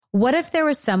What if there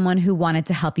was someone who wanted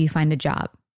to help you find a job?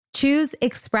 Choose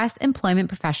Express Employment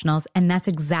Professionals, and that's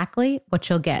exactly what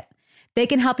you'll get. They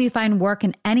can help you find work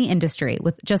in any industry.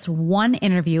 With just one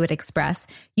interview at Express,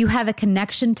 you have a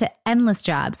connection to endless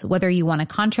jobs, whether you want a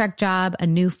contract job, a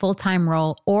new full-time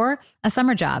role, or a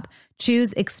summer job.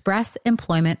 Choose Express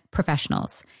Employment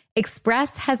Professionals.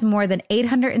 Express has more than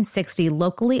 860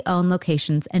 locally owned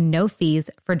locations and no fees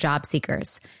for job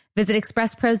seekers. Visit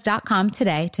expresspros.com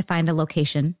today to find a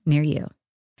location near you.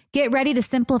 Get ready to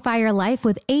simplify your life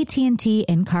with AT&T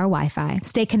in-car Wi-Fi.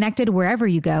 Stay connected wherever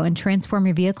you go and transform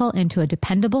your vehicle into a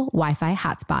dependable Wi-Fi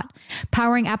hotspot.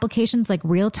 Powering applications like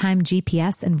real-time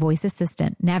GPS and voice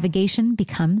assistant, navigation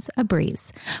becomes a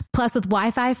breeze. Plus, with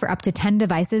Wi-Fi for up to 10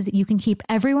 devices, you can keep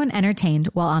everyone entertained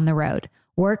while on the road.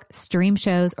 Work, stream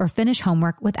shows, or finish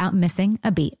homework without missing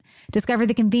a beat. Discover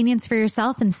the convenience for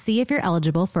yourself and see if you're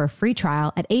eligible for a free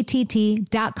trial at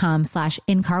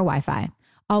att.com/in-car Wi-Fi.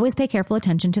 Always pay careful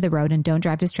attention to the road and don't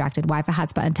drive distracted. Wi-Fi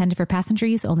hotspot intended for passenger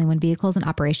use only when vehicles in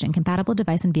operation. Compatible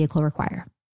device and vehicle require.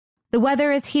 The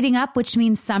weather is heating up, which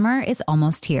means summer is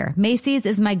almost here. Macy's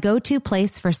is my go-to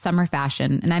place for summer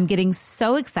fashion, and I'm getting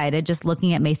so excited just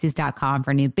looking at Macy's.com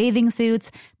for new bathing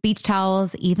suits, beach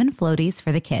towels, even floaties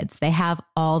for the kids. They have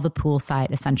all the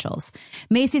poolside essentials.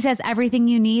 Macy's has everything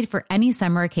you need for any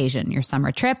summer occasion, your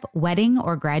summer trip, wedding,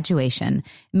 or graduation.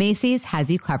 Macy's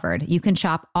has you covered. You can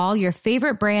shop all your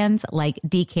favorite brands like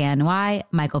DKNY,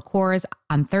 Michael Kors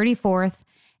on 34th.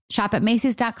 Shop at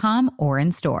Macy's.com or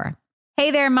in store. Hey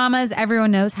there, mamas.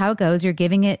 Everyone knows how it goes. You're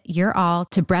giving it your all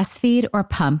to breastfeed or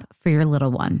pump for your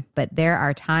little one. But there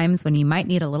are times when you might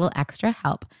need a little extra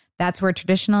help. That's where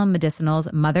Traditional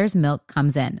Medicinals Mother's Milk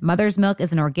comes in. Mother's Milk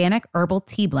is an organic herbal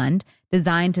tea blend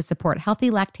designed to support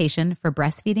healthy lactation for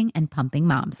breastfeeding and pumping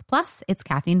moms. Plus, it's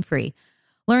caffeine-free.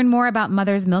 Learn more about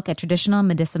Mother's Milk at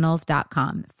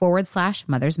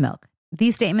traditionalmedicinals.com/Mother's Milk.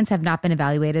 These statements have not been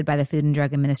evaluated by the Food and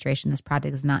Drug Administration. This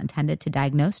product is not intended to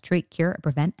diagnose, treat, cure, or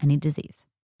prevent any disease.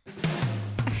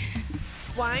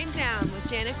 Wind Down with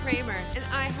Jana Kramer, an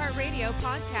iHeartRadio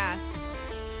podcast.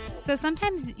 So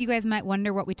sometimes you guys might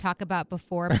wonder what we talk about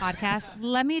before a podcast.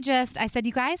 I said,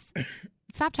 you guys,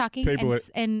 stop talking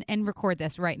and record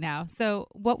this right now. So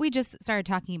what we just started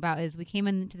talking about is we came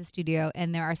into the studio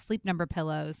and there are Sleep Number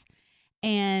pillows.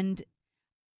 And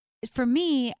for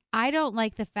me, I don't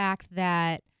like the fact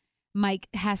that Mike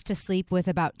has to sleep with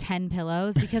about 10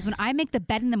 pillows because when I make the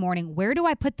bed in the morning, where do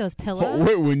I put those pillows?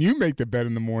 Wait, when you make the bed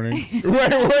in the morning?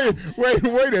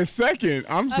 wait a second.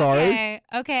 I'm sorry.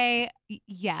 Okay.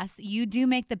 Yes, you do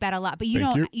make the bed a lot, but you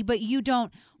don't.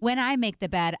 When I make the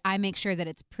bed, I make sure that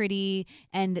it's pretty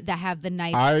and that have the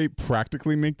nice. I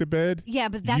practically make the bed. Yeah,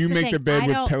 but that's you the make thing. the bed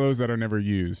with pillows that are never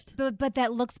used. But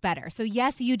that looks better. So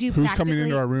yes, you do. Who's coming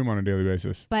into our room on a daily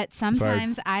basis? But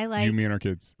sometimes I like you, me, and our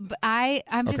kids. But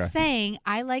I'm just saying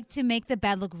I like to make the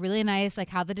bed look really nice, like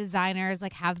how the designers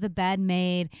like have the bed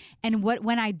made. And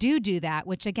when I do that,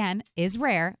 which again is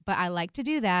rare, but I like to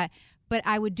do that. But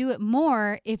I would do it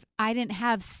more if I didn't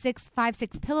have 6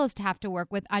 pillows to have to work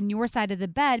with on your side of the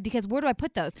bed, because where do I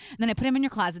put those? And then I put them in your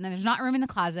closet, and then there's not room in the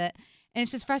closet. And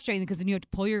it's just frustrating because then you have to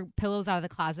pull your pillows out of the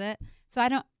closet.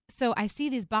 So I see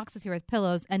these boxes here with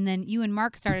pillows, and then you and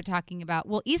Mark started talking about,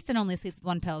 well, Easton only sleeps with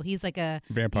one pillow. He's like a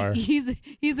vampire. He's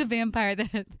a vampire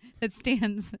that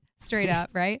stands straight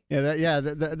up, right?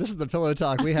 This is the pillow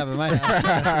talk we have in my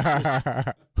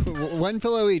house. One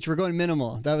pillow each. We're going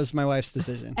minimal. That was my wife's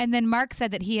decision. And then Mark said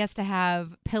that he has to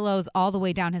have pillows all the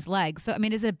way down his legs. So, I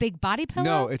mean, is it a big body pillow?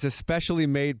 No, it's a specially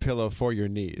made pillow for your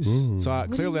knees. Ooh. So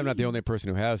clearly I'm not the only person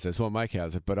who has this. Well, Mike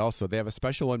has it, but also they have a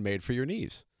special one made for your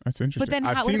knees. That's interesting. But then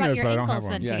I've what seen about those, your but I don't have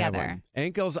ankles one. then together?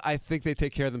 Ankles, I think they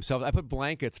take care of themselves. I put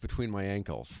blankets between my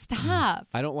ankles. Stop.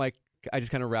 I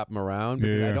just kind of wrap them around.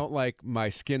 Because I don't like my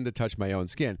skin to touch my own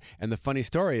skin. And the funny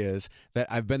story is that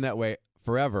I've been that way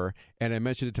forever, and I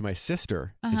mentioned it to my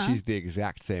sister, and she's the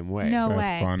exact same way. No That's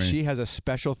way. Funny. She has a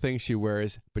special thing she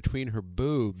wears between her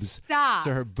boobs. Stop.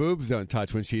 So her boobs don't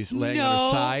touch when she's laying on her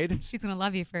side. She's going to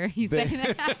love you for you saying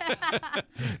that.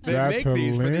 They That's make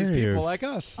these for these people hilarious. like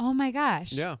us. Oh, my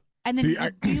gosh. Yeah. And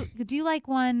then do you like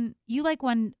one? You like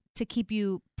one to keep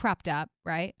you propped up,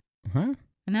 right? Huh?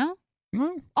 No?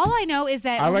 No. All I know is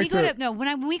that I when like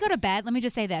when we go to bed, let me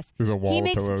just say this. There's a wall of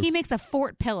pillows. He makes a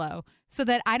fort pillow so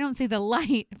that I don't see the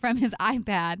light from his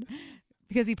iPad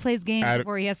because he plays games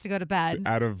before he has to go to bed.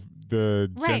 Out of the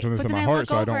gentleness of my heart,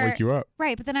 so I don't wake you up.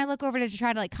 Right, but then I look over to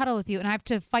try to like cuddle with you, and I have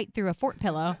to fight through a fort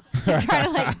pillow to try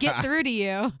to like get through to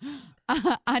you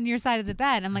on your side of the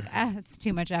bed. I'm like, it's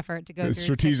too much effort to go It's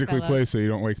through. strategically placed so you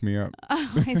don't wake me up.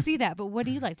 Oh, I see that. But what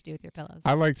do you like to do with your pillows?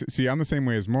 I like to see. I'm the same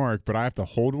way as Mark, but I have to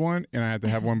hold one and I have to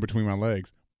have one between my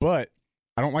legs. But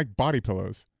I don't like body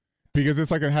pillows because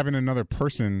it's like having another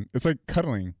person. It's like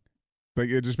cuddling. Like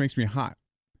it just makes me hot.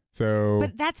 So,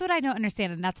 but that's what I don't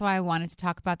understand, and that's why I wanted to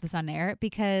talk about this on air,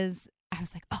 because I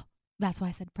was like, oh, that's why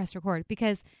I said press record.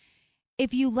 Because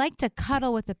if you like to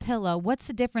cuddle with a pillow, what's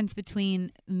the difference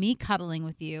between me cuddling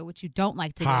with you, which you don't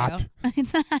like to hot. do?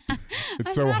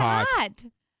 It's so hot.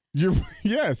 You're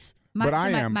yes, but I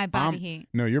am. My body heat.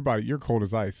 No, your body. You're cold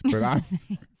as ice. But I'm.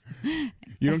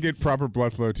 You don't get proper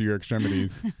blood flow to your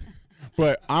extremities.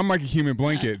 But I'm like a human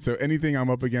blanket, so anything I'm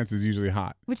up against is usually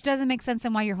hot. Which doesn't make sense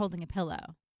in why you're holding a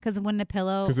pillow. Because when the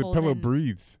pillow... Because a pillow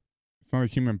breathes. It's not a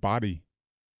human body.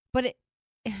 But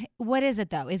what is it,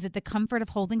 though? Is it the comfort of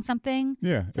holding something?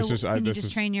 Yeah. So can you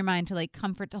just train your mind to, like,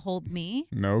 comfort to hold me?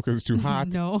 No, because it's too hot.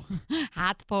 No.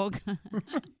 Hot poke.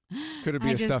 Could it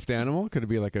be a stuffed animal? Could it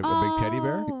be like a big teddy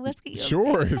bear? Let's get you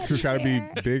sure. It's just got to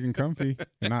be big and comfy.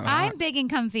 And not hot. I'm big and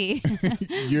comfy.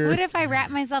 What if I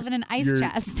wrap myself in an ice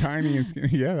chest? Tiny and skinny.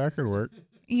 Yeah, that could work.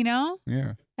 You know?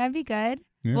 Yeah. That'd be good.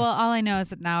 Yeah. Well, all I know is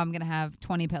that now I'm going to have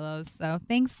 20 pillows. So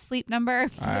thanks, Sleep Number,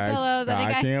 for the pillows.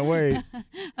 I can't wait.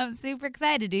 I'm super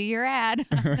excited to do your ad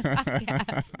on the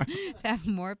podcast to have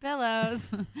more pillows.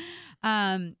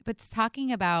 But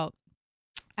talking about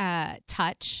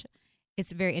touch,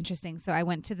 it's very interesting. So I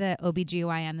went to the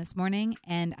OBGYN this morning,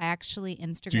 and I actually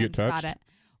Instagrammed about it.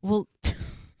 Well,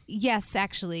 yes,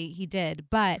 actually, he did.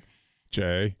 But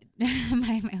Jay.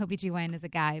 my OBGYN is a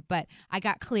guy, but I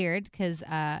got cleared because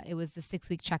it was the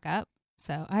 6-week checkup.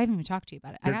 So I haven't even talked to you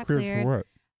about it. I got cleared. For what?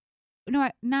 No,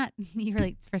 not you're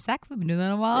like for sex. We've been doing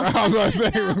that a while. I was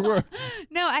about to say, what?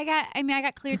 No, I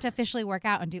got cleared to officially work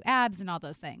out and do abs and all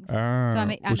those things. So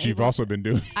which you've also been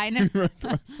doing. I know,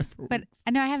 but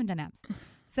no, I haven't done abs.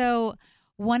 So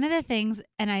one of the things,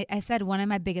 and I said one of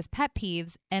my biggest pet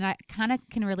peeves, and I kind of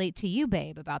can relate to you,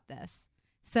 babe, about this.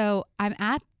 So I'm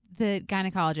at the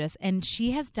gynecologist, and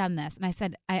she has done this. And I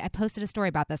said, I posted a story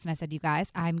about this, and I said, you guys,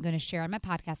 I'm going to share on my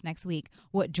podcast next week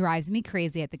what drives me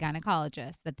crazy at the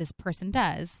gynecologist that this person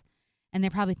does. And they're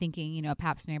probably thinking, a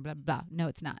pap smear, blah, blah, blah. No,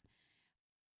 it's not.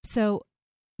 So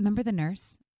remember the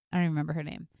nurse? I don't even remember her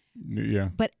name. Yeah.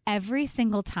 But every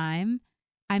single time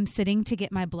I'm sitting to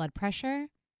get my blood pressure,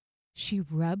 she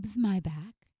rubs my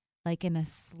back like in a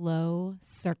slow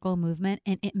circle movement,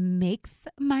 and it makes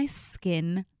my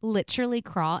skin literally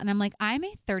crawl. And I'm like, I'm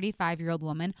a 35-year-old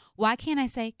woman. Why can't I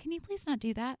say, can you please not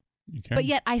do that? You can. But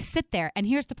yet I sit there, and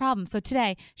here's the problem. So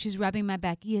today she's rubbing my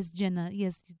back. Yes, Jenna.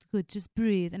 Yes, good. Just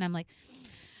breathe. And I'm like,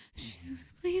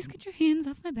 please get your hands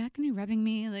off my back, and you're rubbing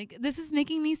me. Like, this is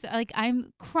making me like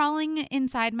I'm crawling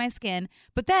inside my skin.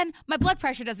 But then my blood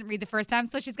pressure doesn't read the first time,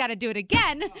 so she's got to do it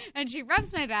again. And she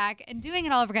rubs my back and doing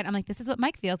it all over again. I'm like, this is what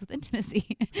Mike feels with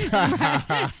intimacy.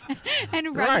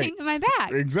 and rubbing my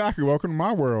back. Exactly. Welcome to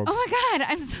my world. Oh my God,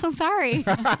 I'm so sorry.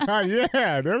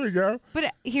 Yeah, there we go.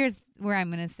 But here's where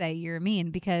I'm going to say you're mean,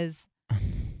 because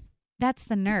that's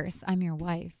the nurse. I'm your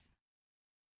wife.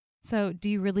 So do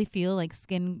you really feel like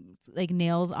skin, like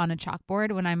nails on a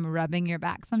chalkboard when I'm rubbing your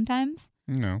back sometimes?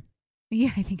 No. Yeah,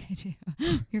 I think I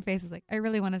do. Your face is like, I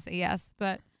really want to say yes,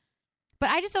 but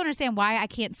I just don't understand why I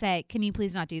can't say, can you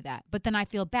please not do that? But then I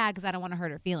feel bad because I don't want to hurt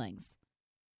her feelings.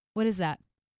 What is that?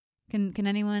 Can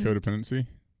anyone? Codependency.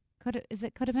 Is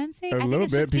it codependency? A I little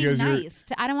think it's bit just being because nice.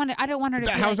 I don't want her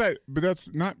to. How's that? But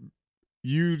that's not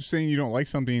you saying you don't like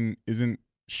something.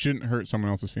 Shouldn't hurt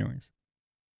someone else's feelings.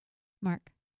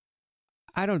 Mark.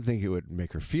 I don't think it would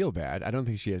make her feel bad. I don't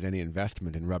think she has any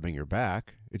investment in rubbing your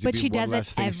back. But she does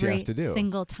it every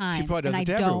single time. She probably does it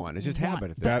to everyone. It's just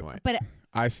habit at this point. But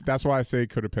that's why I say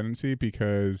codependency,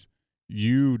 because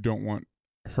you don't want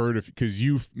her to, because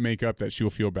you make up that she'll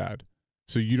feel bad.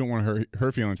 So you don't want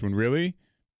her feelings, when really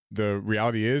the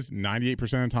reality is 98% of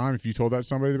the time, if you told that to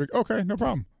somebody, they'd be like, okay, no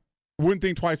problem. Wouldn't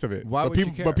think twice of it. Why would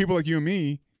you care? But people like you and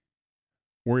me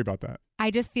worry about that. I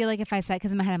just feel like if I said,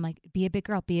 because in my head I'm like, be a big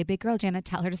girl, Jana.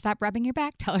 Tell her to stop rubbing your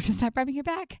back. Tell her to stop rubbing your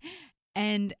back.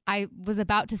 And I was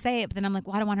about to say it, but then I'm like,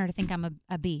 well, I don't want her to think I'm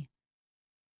a bee.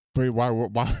 But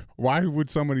why would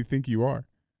somebody think you are?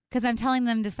 Because I'm telling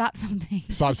them to stop something.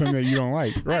 Stop something that you don't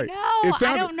like. Right.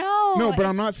 I don't know. No, but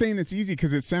I'm not saying it's easy,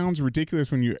 because it sounds ridiculous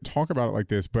when you talk about it like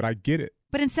this, but I get it.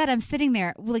 But instead, I'm sitting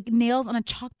there with like nails on a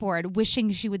chalkboard,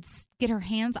 wishing she would get her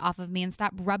hands off of me and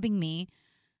stop rubbing me.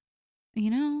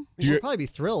 She'd probably be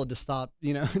thrilled to stop,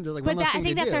 like, but I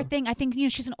think that's our thing. I think,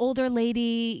 she's an older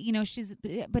lady,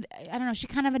 but I don't know, she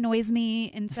kind of annoys me.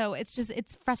 And so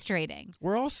it's frustrating.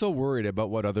 We're all so worried about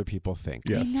what other people think.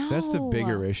 Yes. I know. That's the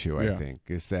bigger issue, I think,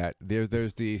 is that there's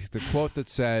the quote that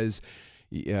says,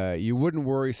 you wouldn't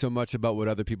worry so much about what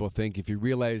other people think if you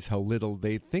realize how little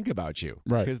they think about you.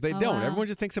 Right. Because they don't. Wow. Everyone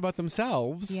just thinks about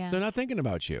themselves. Yeah. They're not thinking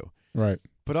about you. Right.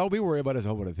 But all we worry about is,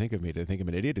 what do they think of me? Do they think I'm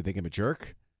an idiot? Do they think I'm a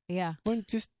jerk? Yeah. Well,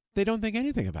 they don't think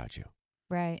anything about you.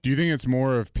 Right. Do you think it's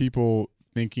more of people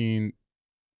thinking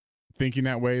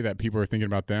that way, that people are thinking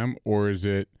about them, or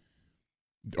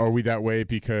are we that way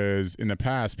because in the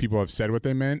past people have said what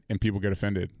they meant and people get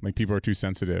offended? Like people are too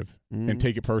sensitive and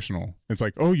take it personal. It's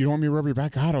like, oh, you don't want me to rub your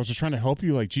back? God, I was just trying to help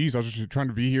you. Like, geez, I was just trying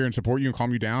to be here and support you and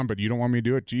calm you down, but you don't want me to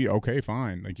do it. Gee, okay,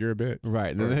 fine. Like, you're a bit.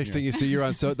 Right. And then the next thing you see, you're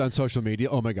on social media.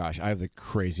 Oh my gosh, I have the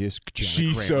craziest Jana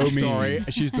She's Kramer so mean. story.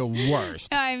 She's the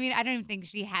worst. No, I mean, I don't even think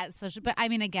she has social. But I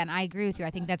mean, again, I agree with you. I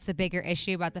think that's the bigger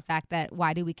issue about the fact that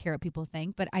why do we care what people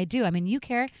think? But I do. I mean, you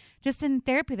care. Just in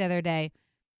therapy the other day,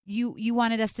 you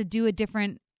wanted us to do a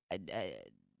different,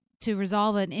 to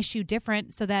resolve an issue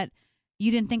different so that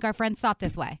you didn't think our friends thought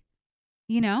this way,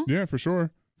 you know? Yeah, for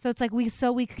sure. So it's like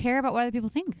we care about what other people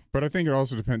think. But I think it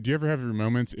also depends. Do you ever have your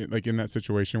moments like in that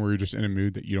situation where you're just in a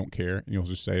mood that you don't care and you'll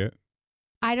just say it?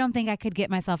 I don't think I could get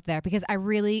myself there because I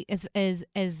really,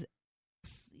 as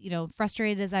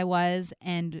frustrated as I was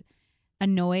and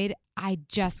annoyed, I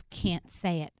just can't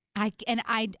say it.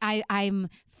 I'm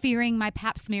fearing my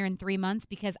pap smear in 3 months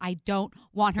because I don't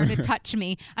want her to touch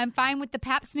me. I'm fine with the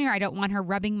pap smear. I don't want her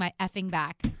rubbing my effing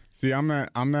back. See, I'm that.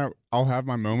 I'll have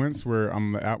my moments where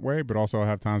I'm that way, but also I'll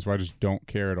have times where I just don't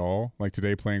care at all. Like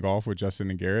today playing golf with Justin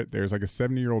and Garrett, there's like a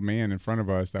 70-year-old man in front of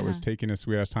us that was taking a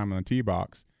sweet ass time on the tee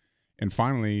box. And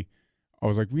finally, I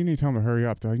was like, we need to tell him to hurry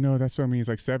up. They're like, no, that's what I mean. He's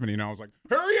like 70. And I was like,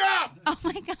 hurry up! Oh,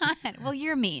 my God. Well,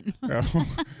 you're mean.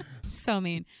 So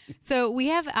mean. So we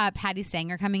have Patti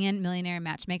Stanger coming in, millionaire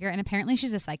matchmaker, and apparently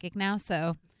she's a psychic now,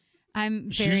 so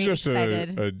I'm very She's just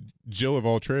excited. a Jill of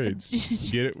all trades.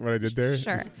 Get it, what I did there?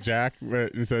 Sure. It's Jack,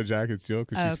 but instead of Jack, it's Jill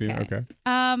because she's female. Okay.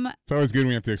 It's always good when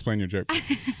you have to explain your joke.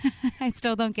 I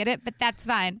still don't get it, but that's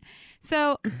fine.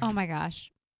 So, oh my gosh.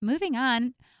 Moving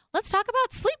on. Let's talk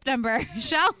about Sleep Number,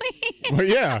 shall we? Well,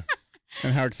 yeah.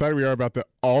 And how excited we are about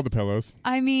all the pillows.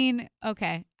 I mean,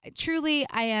 okay. Truly,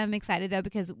 I am excited, though,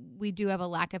 because we do have a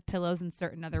lack of pillows in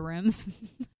certain other rooms.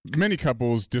 Many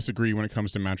couples disagree when it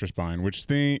comes to mattress buying, which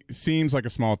seems like a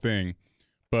small thing.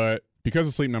 But because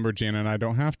of Sleep Number, Jana and I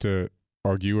don't have to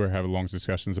argue or have long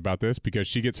discussions about this because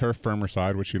she gets her firmer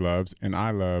side, which she loves, and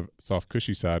I love soft,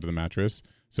 cushy side of the mattress.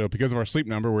 So because of our Sleep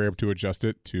Number, we're able to adjust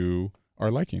it to our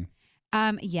liking.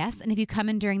 Yes, and if you come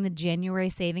in during the January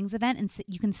savings event, and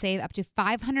you can save up to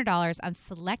 $500 on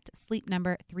select Sleep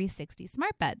Number 360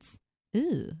 smart beds.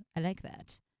 Ooh, I like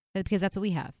that. Because that's what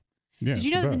we have. Yeah, did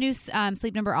you know that the new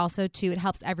Sleep Number also, too, it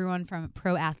helps everyone from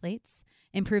pro athletes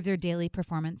improve their daily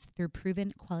performance through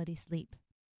proven quality sleep.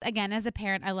 Again, as a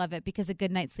parent, I love it because a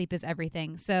good night's sleep is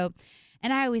everything. So,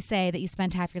 and I always say that you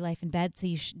spend half your life in bed, so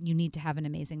you need to have an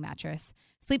amazing mattress.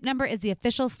 Sleep Number is the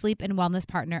official sleep and wellness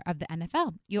partner of the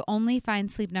NFL. You'll only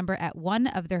find Sleep Number at one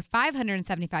of their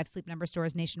 575 Sleep Number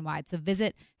stores nationwide. So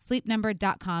visit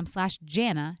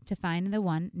sleepnumber.com/Jana to find the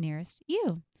one nearest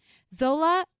you.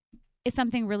 Zola is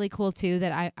something really cool, too,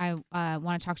 that I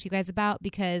want to talk to you guys about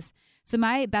because so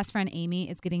my best friend Amy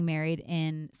is getting married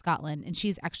in Scotland, and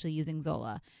she's actually using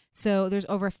Zola. So there's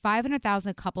over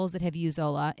 500,000 couples that have used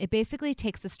Zola. It basically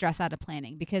takes the stress out of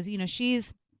planning because,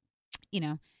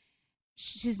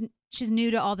 she's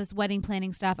new to all this wedding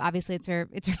planning stuff. Obviously, it's her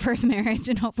first marriage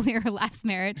and hopefully her last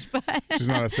marriage. But she's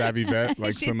not a savvy vet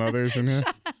like some others in here.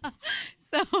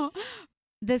 So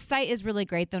the site is really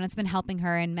great, though, and it's been helping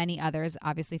her and many others,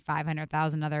 obviously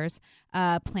 500,000 others,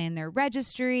 plan their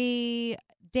registry,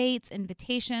 dates,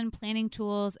 invitation, planning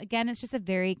tools. Again, it's just a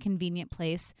very convenient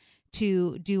place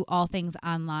to do all things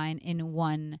online in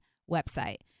one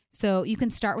website. So you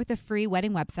can start with a free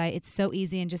wedding website. It's so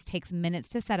easy and just takes minutes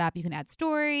to set up. You can add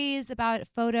stories about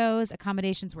photos,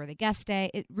 accommodations where the guests stay.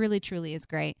 It really, truly is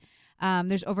great.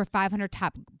 There's over 500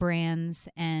 top brands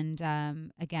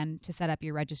and, again, to set up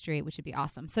your registry, which would be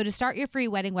awesome. So to start your free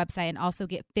wedding website and also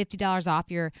get $50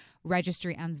 off your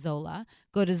registry on Zola,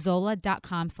 go to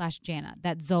zola.com/Jana.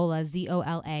 That's Zola,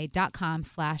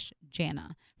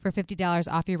 ZOLA.com/Jana for $50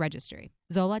 off your registry.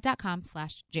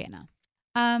 Zola.com/Jana.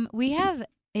 We have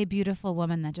a beautiful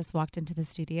woman that just walked into the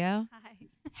studio. Hi.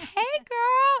 Hey,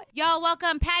 girl. Y'all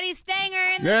welcome Patti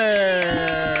Stanger in the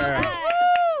Yeah. studio.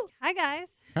 Woo! Hi, guys.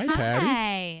 Hi, Patti.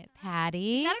 Hi,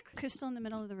 Patti. Is that a crystal in the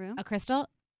middle of the room? A crystal?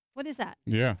 What is that?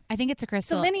 Yeah. I think it's a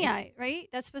crystal. Selenite, right?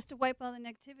 That's supposed to wipe all the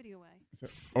negativity away. Oh,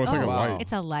 it's like a wow. light.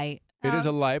 It's a light. It is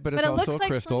a light, but it's it also looks a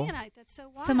like crystal. selenite. That's so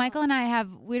wild. So Michael and I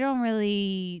we don't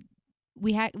really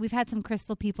we've had some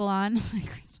crystal people on.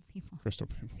 Crystal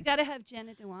people. You got to have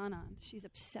Jenna Dewan on. She's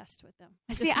obsessed with them.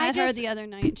 I See, just I met her just- the other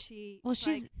night. And she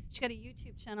she's got a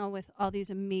YouTube channel with all these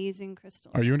amazing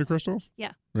crystals. Are you into crystals?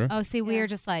 Yeah. Oh, see, we are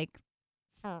just like.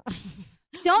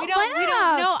 Don't we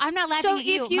don't. No, I'm not laughing So at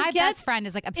you. if you My get- best friend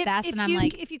is like obsessed, if and I'm you,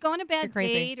 like, if you go on a bad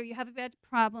crazy. date or you have a bad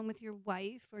problem with your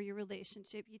wife or your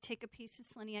relationship, you take a piece of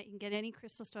selenite. You can get any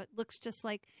crystal store. It looks just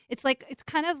like it's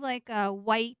kind of like a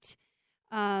white.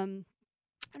 I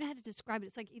don't know how to describe it.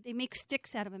 It's like they make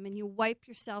sticks out of them, and you wipe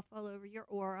yourself all over your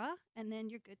aura, and then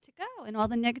you're good to go, and all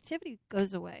the negativity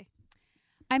goes away.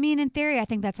 I mean, in theory, I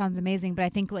think that sounds amazing, but I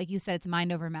think, like you said, it's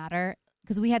mind over matter.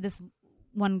 Because we had this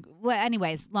one. Well,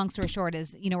 anyways, long story short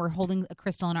is, we're holding a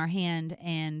crystal in our hand,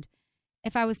 and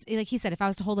if I was, like he said, if I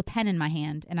was to hold a pen in my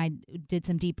hand and I did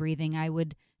some deep breathing, I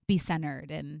would be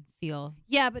centered and feel.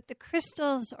 Yeah, but the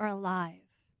crystals are alive.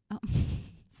 Oh.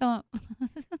 So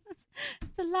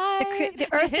it's alive. The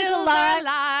earth is hills alive.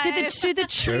 are Do the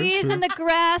trees true. and the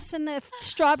grass and the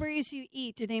strawberries you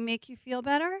eat, do they make you feel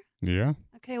better? Yeah.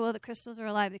 Okay, well, the crystals are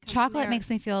alive. They come from Chocolate the makes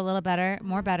me feel a little better,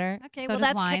 more better. Okay, So well, does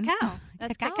that's wine. cacao.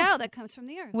 That's cacao. That comes from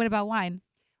the earth. What about wine?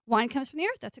 Wine comes from the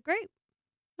earth. That's a grape.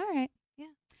 All right. Yeah.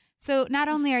 So not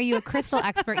only are you a crystal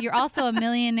expert, you're also a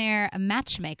millionaire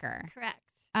matchmaker. Correct.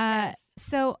 Yes.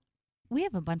 So we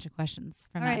have a bunch of questions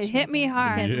from All right, matchmaking hit me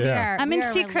hard. because Yeah. I'm we in are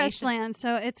a Seacrest relation- land,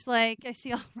 so it's like I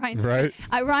see all Ryan's. Right.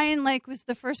 Ryan was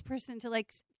the first person to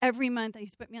every month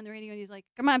he's put me on the radio and he's like,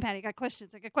 "Come on, Patty, I got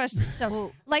questions.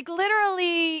 So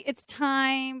literally, it's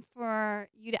time for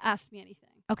you to ask me anything.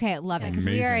 Okay, love it because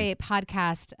we are Amazing. a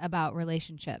podcast about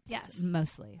relationships. Yes.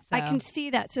 mostly. So I can see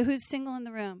that. So who's single in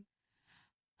the room?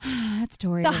 that's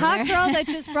Tori. The over hot there. girl that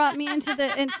just brought me into the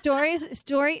and Dory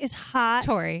is hot.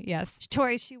 Tori. Yes.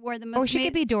 Tori, she wore the most. Or she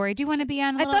could be Dory. Do you want to be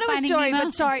on? I thought it was Finding Dory, Nemo?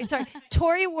 but sorry.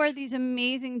 Tori wore these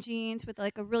amazing jeans with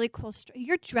like a really cool.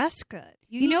 You're dressed good.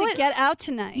 You need know to what? get out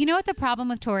tonight. You know what the problem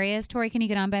with Tori is? Tori, can you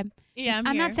get on, babe? Yeah, I'm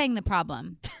I'm here. not saying the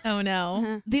problem. Oh no.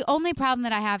 Uh-huh. The only problem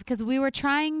that I have, because we were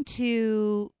trying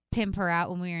to pimp her out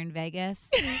when we were in Vegas,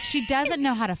 she doesn't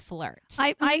know how to flirt.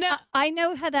 I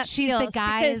know how that She's the feels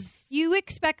guy's- because you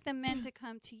expect the men to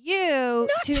come to you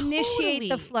to initiate the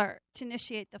totally. flirt.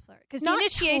 Because the Not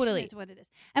initiation totally. is what it is.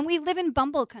 And we live in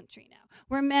Bumble country now,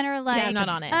 where men are like, I'm not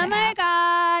on it. "Oh my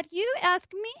God, you ask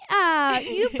me out.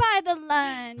 You buy the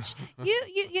lunch.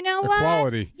 You know what?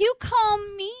 Equality. You call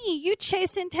me. You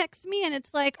chase and text me." And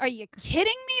it's like, are you kidding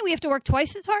me? We have to work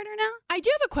twice as harder now? I do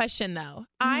have a question though.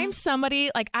 I'm somebody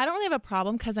I don't really have a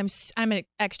problem because I'm an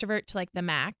extrovert to the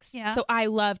max. Yeah. So I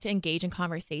love to engage in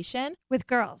conversation. With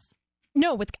girls.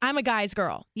 No, I'm a guy's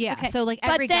girl. Yeah. Okay. So every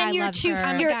but then guy you're loves choosing, her.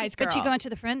 I'm a guy's But you girl. go into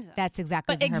the friend zone. That's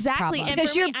exactly But her exactly, problem. and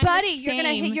Because for your me, I'm the buddy, you're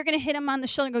same. gonna hit him on the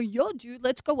shoulder and go, "Yo, dude,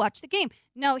 let's go watch the game."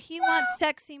 No, he wants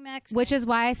sexy Mex. Which is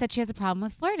why I said she has a problem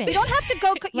with flirting. you don't have to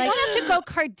go. You Like- don't have to go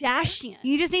Kardashian.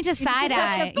 You just need to just side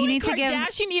have to eye. You need to give.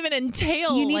 Kardashian even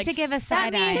entail. You need to give a That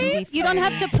side eye. means and be you don't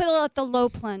have to flirty. pull out the low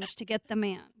plunge to get the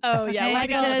man. Oh yeah, Okay? well, I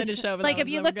got nothing to Because, show, but like that if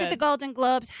was you never looked at the good. Golden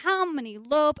Globes, how many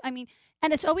low?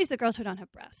 And it's always the girls who don't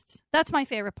have breasts. That's my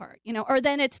favorite part, Or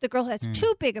then it's the girl who has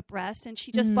too big a breast and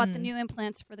she just bought the new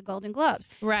implants for the Golden Globes.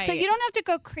 Right. So you don't have to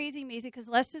go crazy mazy because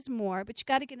less is more, but you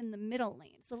got to get in the middle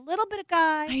lane. It's a little bit of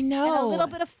guy, I and a know. little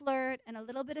bit of flirt, and a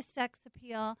little bit of sex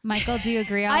appeal. Michael, do you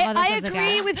agree on all this I as a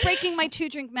agree guy? with breaking my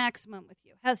 2-drink maximum with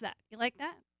you. How's that? You like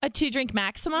that? A 2-drink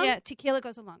maximum. Yeah, tequila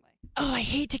goes a long way. Oh, I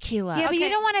hate tequila. Yeah, but you Okay.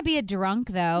 don't want to be a drunk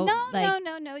though.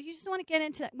 No. You just want to get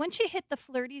into that. Once you hit the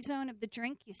flirty zone of the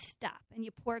drink, you stop and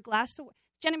you pour a glass of.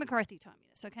 Jenny McCarthy taught me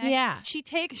this. Okay. Yeah. She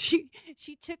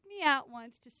took me out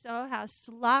once to Soho House,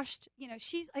 sloshed.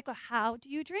 She's like, "How do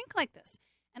you drink like this?"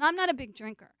 And I'm not a big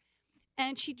drinker,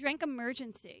 and she drank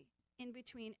Emergency in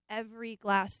between every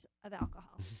glass of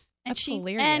alcohol. And That's and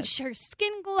hilarious. her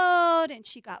skin glowed, and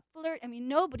she got flirt. I mean,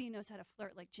 nobody knows how to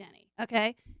flirt like Jenny.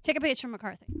 Okay, take a page from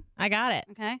McCarthy. I got it.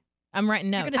 Okay. I'm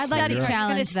writing You're notes. gonna I'd like study to her. You're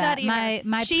gonna challenge that. study her.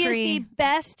 My She is the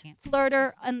best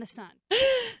flirter on the sun.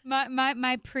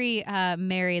 my pre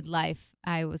married life,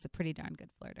 I was a pretty darn good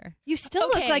flirter. You still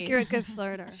look Okay. like you're a good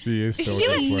flirter. She is still She a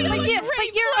was good still flirter. a Yeah, great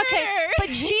but you're okay. flirter.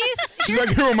 But she's She's like,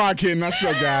 who am I kidding? I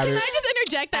still got Can it. I just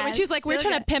interject that when she's like, we're Still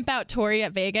trying to pimp out Tori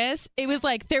at Vegas, it was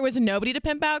like there was nobody to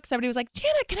pimp out because everybody was like,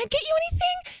 Jana, can I get you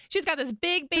anything? She's got this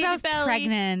big baby Because I was belly.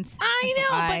 pregnant. I That's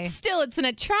know, why. but still, it's an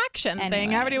attraction thing.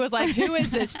 Anyways. Everybody was like, who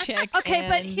is this chick? okay.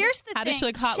 But and here's the how thing. does she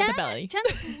look hot with a belly?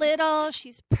 Jenna's little.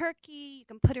 She's perky. You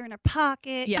can put her in her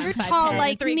pocket. Yeah, you're 5'10", tall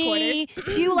like 3/4. me.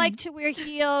 You like to wear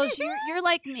heels. You're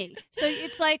like me. So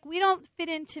it's like we don't fit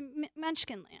into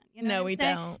Munchkin land. No, what I'm we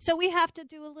saying? don't. So we have to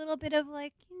do a little bit of we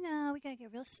gotta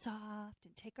get real soft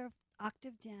and take our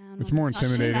octave down. It's when more we talk to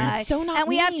the intimidating. guy. So not and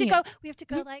we have to me. go. We have to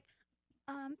go like,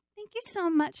 thank you so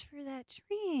much for that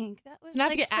drink. That was Not to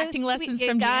like get so acting sweet. lessons you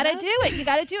from gotta Jana? do it. You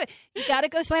gotta do it. You gotta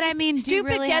go. But I mean, do you stupid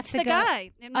really gets have to the go?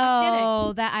 guy. I'm not kidding.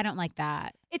 Oh, that I don't like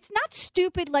that. It's not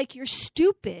stupid like you're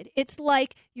stupid. It's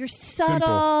like you're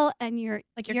subtle and you're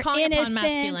Like you're calling upon innocent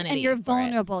and masculinity you're for it.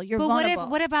 vulnerable. You're But vulnerable.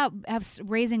 what about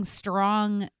raising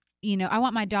strong? You know, I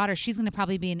want my daughter. She's going to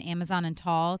probably be an Amazon and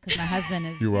tall because my husband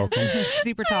is You're welcome.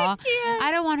 super tall.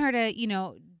 I don't want her to,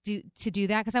 do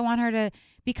that because I want her to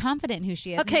be confident in who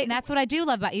she is. Okay. And that's what I do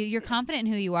love about you. You're confident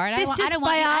in who you are. And This I is don't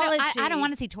want biology. I don't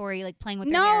want to see Tori like playing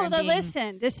with their hair. No, and being,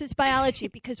 listen. This is biology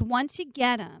because once you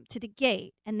get them to the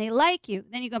gate and they like you,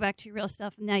 then you go back to your real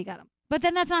stuff and now you got them. But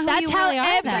then that's not who That's you how really are.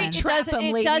 every Then. it Trap doesn't 'em,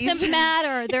 it ladies. doesn't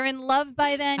matter. They're in love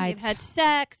by then. I- You've had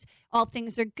sex. All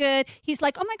things are good. He's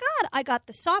like, oh my God, I got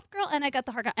the soft girl and I got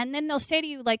the hard girl. And then they'll say to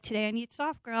you, like, today I need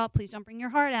soft girl. Please don't bring your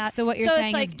heart out. So what you're it's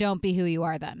saying like, is don't be who you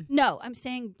are then. no, I'm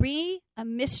saying be a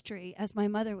mystery, as my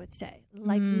mother would say,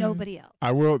 like nobody else.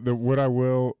 I will. What I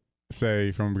will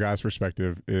say from a guy's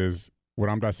perspective is what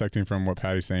I'm dissecting from what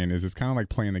Patty's saying is it's kind of like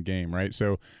playing the game, right?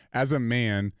 So as a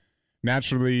man,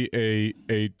 naturally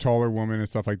a taller woman and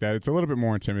stuff like that, it's a little bit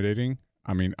more intimidating.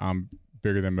 I mean, I'm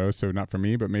bigger than most, so not for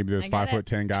me, but maybe those I get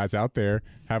 5'10" guys out there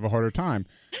have a harder time.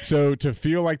 So to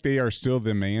feel like they are still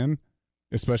the man,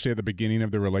 especially at the beginning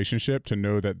of the relationship, to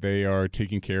know that they are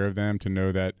taking care of them, to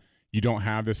know that you don't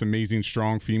have this amazing,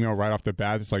 strong female right off the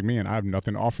bat. It's like, man, I have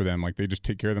nothing to offer them. Like they just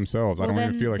take care of themselves. I don't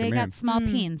want to feel like they a man. got small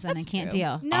peens and I can't true.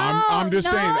 deal. No, I'm just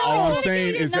saying. All I'm no.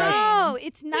 saying is no, that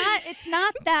it's not. It's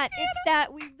not that. It's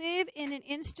that we live in an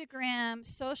Instagram,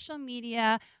 social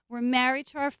media. We're married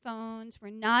to our phones. We're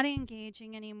not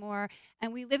engaging anymore,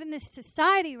 and we live in this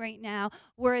society right now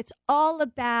where it's all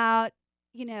about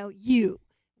you.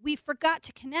 We forgot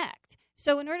to connect.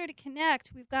 So in order to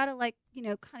connect, we've got to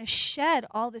kind of shed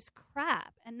all this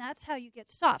crap, and that's how you get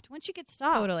soft. Once you get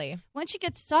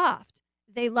soft,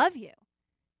 they love you.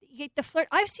 You get the flirt.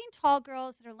 I've seen tall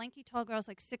girls that are lanky tall girls,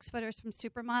 like 6-footers from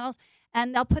supermodels,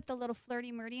 and they'll put the little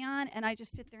flirty murdy on, and I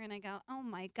just sit there and I go, "Oh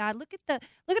my God, look at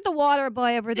the water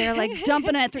boy over there, like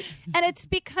dumping it through." And it's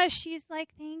because she's like,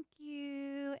 "Thank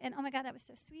you," and "Oh my God, that was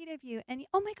so sweet of you," and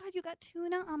 "Oh my God, you got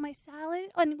tuna on my salad,"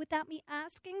 and without me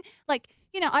asking,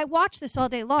 I watch this all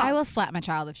day long. I will slap my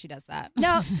child if she does that.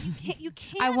 No, you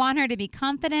can't. I want her to be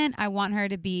confident. I want her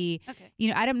to be, Okay.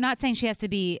 I'm not saying she has to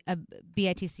be a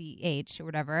bitch or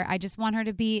whatever. I just want her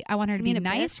to be, I want her to be a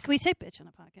nice. bitch? Can we say bitch on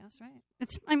a podcast, right?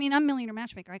 I'm Millionaire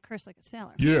Matchmaker. I curse like a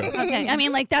sailor. yeah,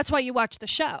 Okay. That's why you watch the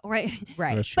show, right?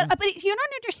 Right. that's true. But you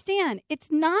don't understand. It's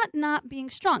not being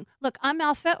strong. Look, I'm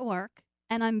alpha at work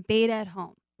and I'm beta at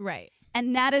home. Right.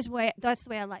 And that's the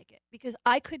way I like it because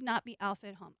I could not be alpha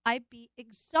at home. I'd be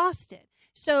exhausted.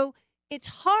 So it's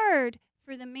hard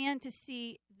for the man to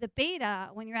see the beta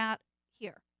when you're out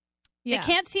here. Yeah. They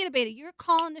can't see the beta. You're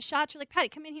calling the shots. You're like, Patty,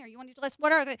 come in here. You want to do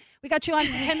we got you on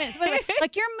for 10 minutes.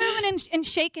 Like you're moving and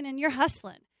shaking and you're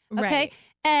hustling. Okay. Right.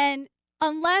 And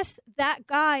unless that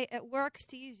guy at work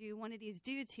sees you, one of these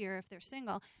dudes here, if they're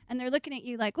single, and they're looking at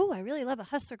you like, "Oh, I really love a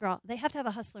hustler girl," they have to have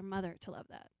a hustler mother to love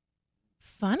that.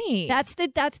 Funny. That's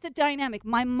the dynamic.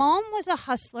 My mom was a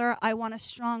hustler. I want a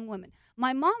strong woman.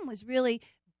 My mom was really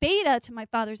beta to my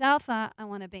father's alpha. I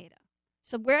want a beta.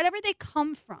 So wherever they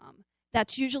come from,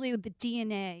 that's usually the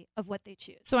DNA of what they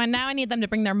choose. So now I need them to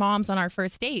bring their moms on our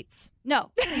first dates.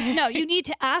 No, you need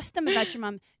to ask them about your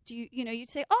mom. Do you'd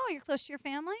say, "Oh, you're close to your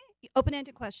family?"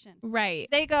 Open-ended question. Right.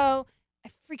 They go, "I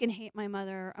freaking hate my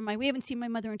mother," or we haven't seen my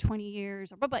mother in 20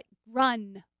 years, or blah, blah.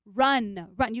 Run.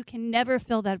 You can never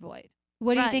fill that void.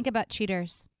 What do you Right. think about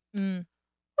cheaters? Mm.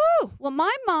 Ooh, well,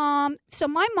 my mom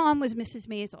was Mrs.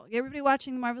 Maisel. Everybody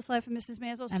watching The Marvelous Life of Mrs.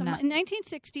 Maisel? So I'm not. in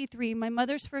 1963, my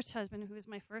mother's first husband, who was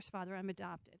my first father, I'm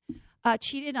adopted,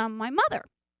 cheated on my mother.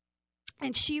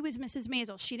 And she was Mrs.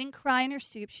 Maisel. She didn't cry in her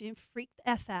soup. She didn't freak the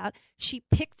F out. She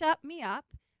picked me up,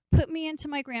 put me into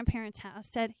my grandparents' house,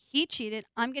 said, "He cheated.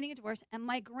 I'm getting a divorce." And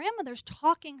my grandmother's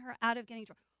talking her out of getting a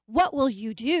divorce. "What will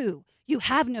you do? You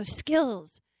have no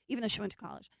skills," even though she went to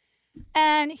college.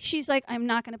 And she's like, "I'm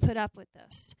not going to put up with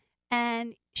this."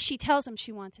 And she tells him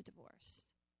she wants a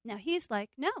divorce. Now he's like,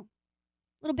 "No."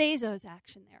 Little Bezos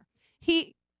action there.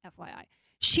 FYI.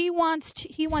 He wants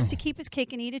to keep his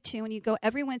cake and eat it too. And he'd go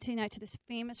every Wednesday night to this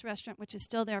famous restaurant, which is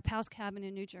still there, Pal's Cabin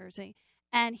in New Jersey.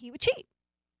 And he would cheat.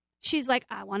 She's like,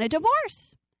 "I want a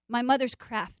divorce." My mother's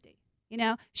crafty.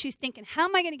 She's thinking, how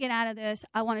am I going to get out of this?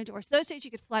 I want a divorce. Those days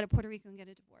you could fly to Puerto Rico and get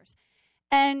a divorce.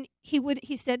 And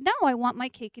he said, "No, I want my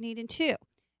cake and eat it too."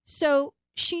 So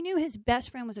she knew his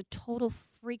best friend was a total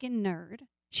freaking nerd.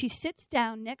 She sits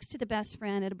down next to the best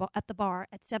friend at the bar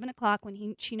at 7:00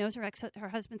 when she knows her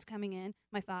husband's coming in,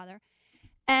 my father,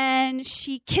 and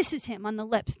she kisses him on the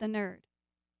lips, the nerd.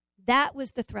 That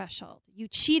was the threshold. You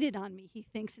cheated on me, he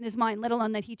thinks in his mind, let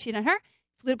alone that he cheated on her.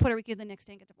 Flew to Puerto Rico the next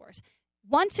day and get divorced.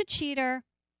 Once a cheater,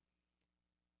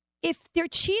 if they're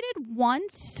cheated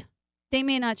once, they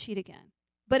may not cheat again.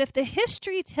 But if the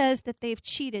history says that they've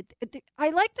cheated, I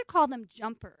like to call them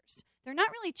jumpers. They're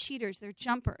not really cheaters, they're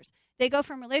jumpers. They go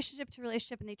from relationship to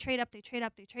relationship and they trade up.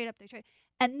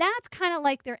 And that's kind of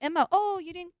like their MO. Oh,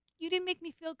 you didn't make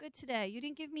me feel good today. You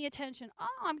didn't give me attention. Oh,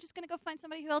 I'm just going to go find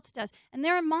somebody who else does. And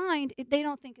their mind, they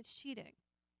don't think it's cheating.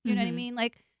 You know what I mean?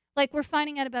 Like we're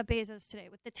finding out about Bezos today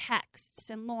with the texts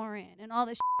and Lauren and all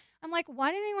this shit. I'm like,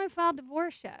 why didn't anyone file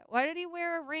divorce yet? Why did he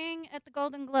wear a ring at the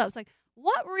Golden Globes? Like,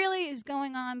 what really is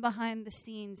going on behind the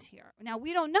scenes here? Now,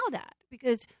 we don't know that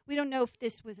because we don't know if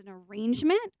this was an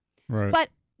arrangement. Right. But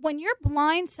when you're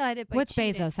blindsided by What's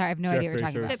cheating, Bezos? Sorry, I have no idea what you're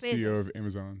talking about. CEO of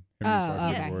Amazon.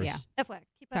 Okay, yeah. FYI,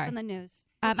 keep up on the news.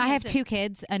 I have 2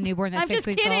 kids, a newborn that's I'm 6 just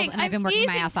weeks kidding. old, and I've been working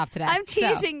my ass off today. I'm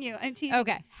teasing you. I'm teasing.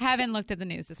 Okay, haven't looked at the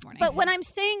news this morning. But what I'm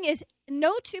saying is,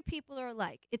 no two people are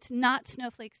alike. It's not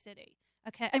Snowflake City.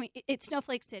 Okay, I mean it's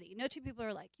Snowflake City. No two people are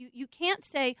alike. You can't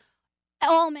say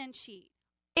all men cheat.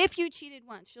 If you cheated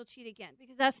once, you'll cheat again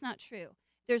because that's not true.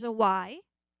 There's a why.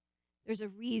 There's a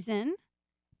reason.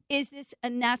 Is this a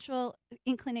natural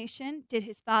inclination? Did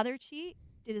his father cheat?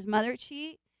 Did his mother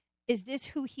cheat? Is this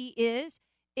who he is?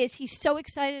 Is he so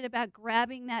excited about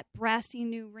grabbing that brassy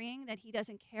new ring that he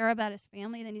doesn't care about his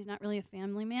family, then he's not really a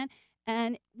family man?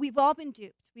 And we've all been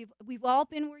duped. We've all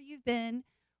been where you've been.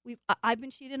 I've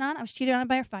been cheated on. I was cheated on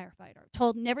by a firefighter.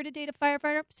 Told never to date a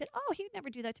firefighter. Said, oh, he'd never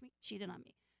do that to me. Cheated on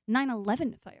me.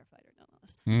 9/11 firefighter, no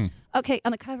less. Okay,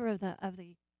 on the cover of the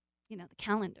the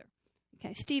calendar.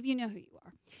 Okay, Steve, you know who you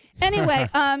are. Anyway,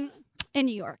 in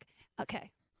New York. Okay,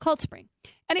 Cold Spring.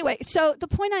 Anyway, so the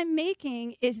point I'm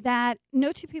making is that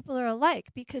no two people are alike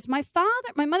because my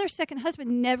mother's second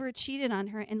husband never cheated on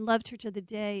her and loved her to the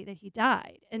day that he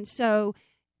died. And so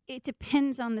it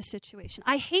depends on the situation.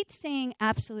 I hate saying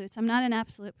absolutes. I'm not an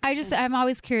absolute person. I'm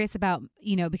always curious about,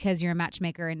 because you're a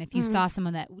matchmaker and if you saw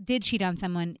someone that did cheat on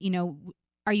someone,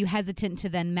 are you hesitant to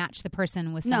then match the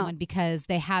person with someone because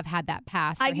they have had that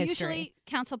past or history? I usually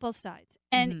counsel both sides.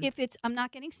 And if it's, I'm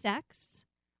not getting sex,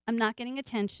 I'm not getting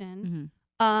attention,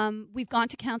 we've gone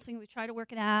to counseling, we try to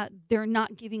work it out, they're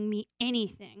not giving me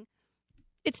anything,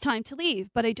 it's time to leave.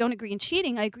 But I don't agree in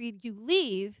cheating. I agree you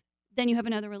leave, then you have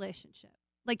another relationship.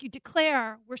 Like you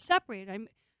declare, we're separated.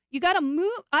 You got to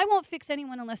move. I won't fix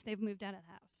anyone unless they've moved out of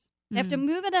the house. They have to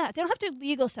move out of that. They don't have to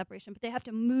legal separation, but they have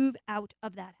to move out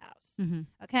of that house.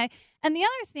 Okay? And the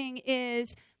other thing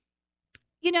is,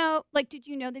 did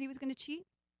you know that he was going to cheat?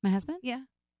 My husband? Yeah.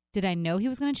 Did I know he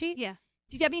was going to cheat? Yeah.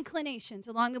 Did you have inclinations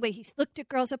along the way? He looked at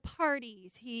girls at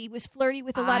parties. He was flirty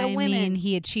with a lot of women. I mean,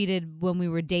 he had cheated when we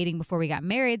were dating before we got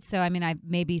married. So, I mean, I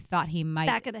maybe thought he might.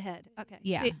 Back of the head. Okay.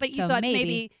 Yeah. So, but you thought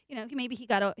maybe he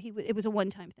got it was a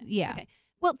one-time thing. Yeah. Okay.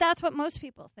 Well, that's what most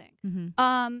people think.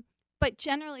 But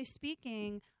generally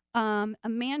speaking, a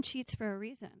man cheats for a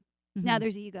reason. Now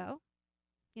there's ego,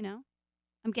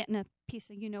 I'm getting a piece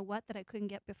of what that I couldn't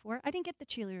get before. I didn't get the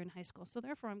cheerleader in high school, so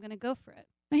therefore I'm going to go for it.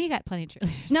 Well, he got plenty of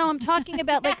cheerleaders. No, I'm talking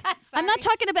about I'm not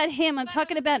talking about him. I'm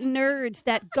talking about nerds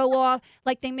that go off,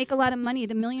 they make a lot of money,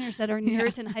 the millionaires that are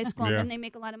nerds in high school, and then they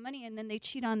make a lot of money, and then they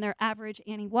cheat on their average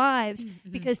Annie wives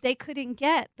because they couldn't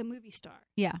get the movie star.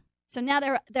 Yeah. So now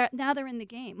they're in the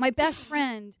game. My best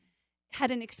friend had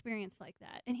an experience like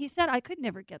that, and he said I could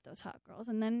never get those hot girls,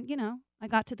 and then I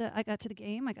got to the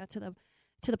game, I got to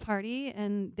the party,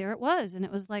 and there it was, and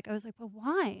it was like I was like, well,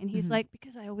 why? And he's like,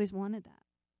 because I always wanted that,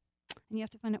 and you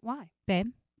have to find out why. Babe,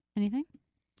 anything?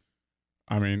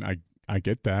 I mean, I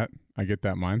get that. I get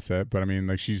that mindset, but I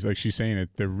mean, she's saying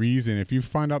it. The reason, if you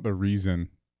find out the reason,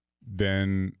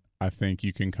 then I think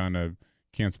you can kind of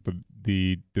cancel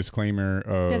the disclaimer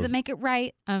of. Does it make it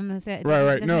right?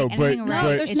 Right. No, but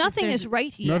there's nothing is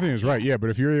right here. Nothing is right. Yeah, but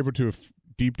if you're able to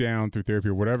deep down through therapy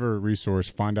or whatever resource,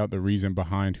 find out the reason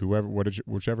behind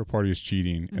whichever party is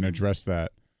cheating and address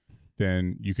that,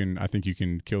 then I think you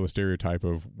can kill the stereotype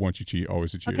of once you cheat,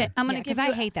 always a cheater. Okay, I'm going to because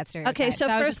I hate that stereotype. Okay, so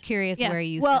I was just curious where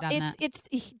you sit on that. It's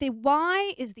the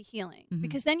why is the healing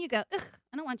because then you go, ugh,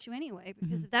 I don't want you anyway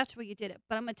because that's where you did it.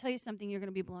 But I'm going to tell you something you're going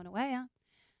to be blown away on.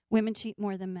 Women cheat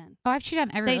more than men. Oh, I've cheated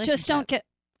on every relationship. They just don't get.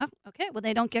 Oh, okay, well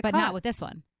they don't get caught. But not with this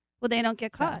one. Well, they don't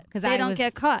get caught because they don't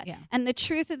get caught. Yeah. And the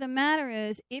truth of the matter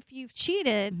is, if you've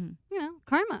cheated,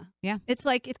 karma. Yeah. It's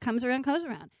like it comes around, goes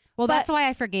around. Well, that's why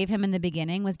I forgave him in the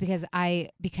beginning, was because I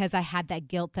had that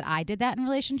guilt that I did that in a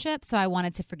relationship. So I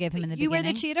wanted to forgive him in the beginning. You were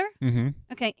the cheater? Mm-hmm.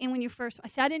 Okay. And when you first, I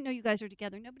said, I didn't know you guys were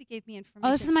together. Nobody gave me information.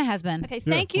 Oh, this is my husband. Okay.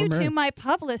 Thank you to my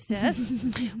publicist,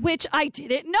 which I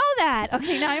didn't know that.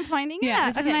 Okay. Now I'm finding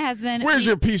out. This is my husband. Where's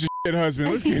your piece of shit husband?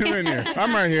 Let's get him in here.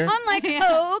 I'm right here. I'm like,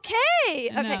 okay.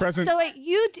 Okay. Present. So wait,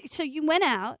 you went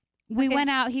out. We went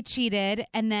out, he cheated,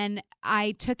 and then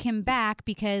I took him back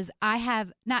because I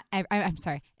have I'm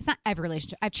sorry, it's not every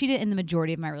relationship. I've cheated in the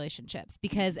majority of my relationships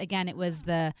because, again, it was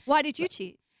Why did you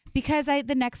cheat? Because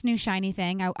the next new shiny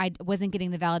thing, I wasn't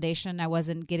getting the validation. I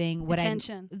wasn't getting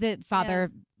attention. The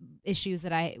father issues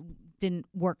that I didn't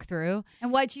work through. And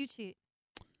why'd you cheat?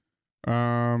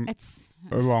 It's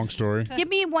a long story. Give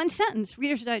me one sentence.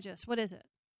 Reader's Digest. What is it?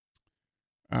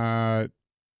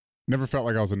 Never felt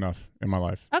like I was enough in my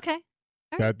life. Okay.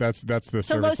 Right. That's the so surface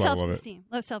low level self-esteem. of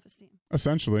it. Low self-esteem.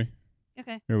 Essentially.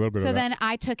 Okay. A little bit of So that. then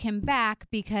I took him back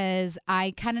because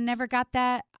I kind of never got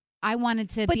that. I wanted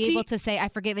to be able to say I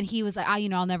forgive, and he was like,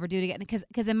 I'll never do it again.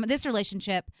 Because in this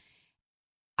relationship,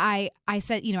 I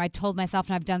said, I told myself,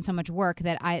 and I've done so much work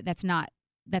that that's not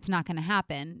going to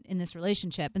happen in this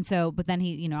relationship. And so, but then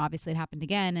he, obviously it happened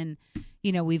again,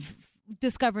 and we've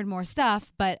discovered more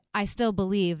stuff. But I still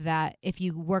believe that if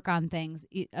you work on things,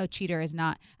 a cheater is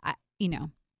not. I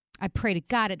pray to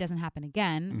God it doesn't happen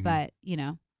again. But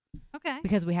okay,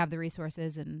 because we have the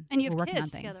resources and you have we're working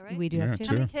kids on things. together, right? We do have two.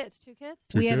 How many kids? Two kids?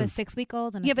 We have a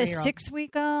 6-week-old and you a 3-year-old. You have a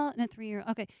 6-week-old and a 3-year-old.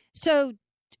 Okay, so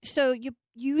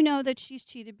you know that she's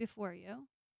cheated before you.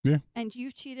 Yeah. And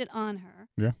you've cheated on her.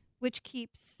 Yeah. Which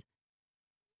keeps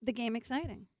the game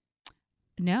exciting.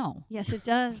 No. Yes, it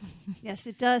does. Yes,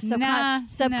 it does.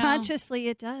 Subconsciously,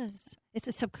 it does. It's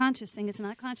a subconscious thing. It's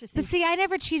not a conscious thing. But see, I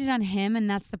never cheated on him, and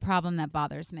that's the problem that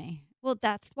bothers me. Well,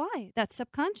 that's why. That's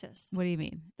subconscious. What do you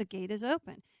mean? The gate is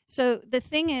open. So the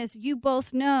thing is, you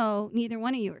both know neither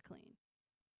one of you are clean.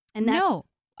 And no,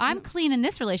 I'm clean in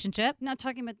this relationship. I'm not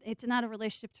talking about, it's not a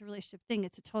relationship to relationship thing.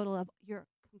 It's a total of your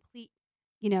complete,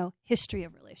 history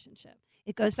of relationship.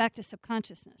 It goes back to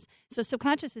subconsciousness. So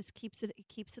subconsciousness keeps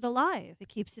it alive. It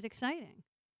keeps it exciting.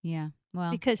 Yeah.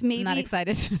 Well, because maybe I'm not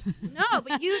excited. No,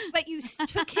 but you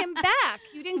took him back.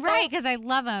 You didn't right, because I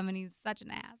love him and he's such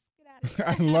an ass.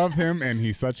 I love him and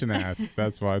he's such an ass.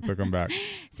 That's why I took him back.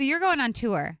 So you're going on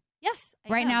tour. Yes.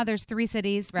 Right now there's 3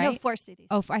 cities, right? No, 4 cities.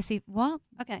 Oh, I see. Well,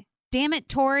 okay. Damn it,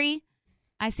 Tori.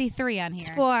 I see 3 on here. It's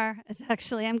 4. It's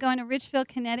actually. I'm going to Ridgefield,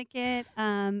 Connecticut,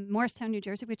 Morristown, New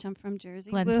Jersey, which I'm from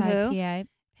Jersey. Glenside, PA.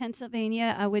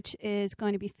 Pennsylvania, which is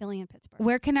going to be Philly and Pittsburgh.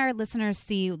 Where can our listeners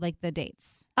see the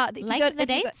dates?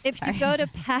 If you go to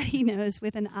Patti Knows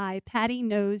with an I,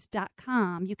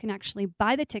 pattiknows.com, you can actually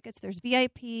buy the tickets. There's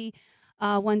VIP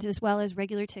ones as well as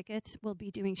regular tickets. We'll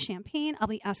be doing champagne. I'll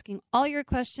be asking all your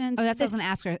questions. Oh, that's what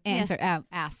I was going to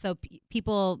ask. So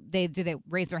people, do they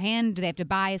raise their hand? Do they have to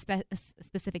buy a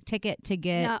specific ticket to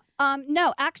get?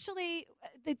 No, actually,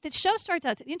 the show starts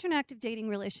out. It's an interactive dating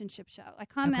relationship show. I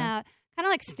come out kind of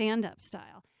like stand-up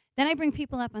style. Then I bring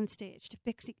people up on stage to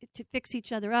fix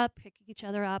each other up, pick each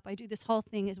other up. I do this whole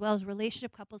thing as well as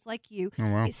relationship couples like you. Oh,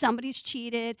 wow. If somebody's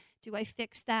cheated, do I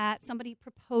fix that? Somebody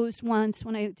proposed once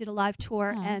when I did a live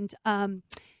tour, and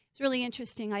it's really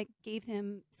interesting. I gave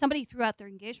him, somebody threw out their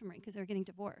engagement ring because they were getting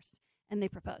divorced, and they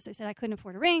proposed. I said I couldn't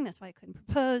afford a ring, that's why I couldn't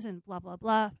propose, and blah, blah,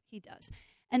 blah. He does.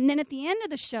 And then at the end of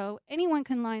the show, anyone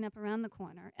can line up around the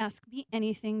corner, ask me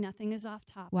anything. Nothing is off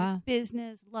topic. Wow.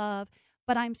 Business, love.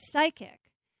 But I'm psychic.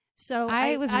 So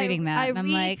I was reading that. I I'm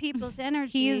read like, people's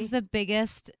energy. He's the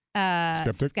biggest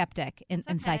skeptic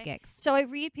in psychics. So I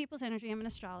read people's energy. I'm an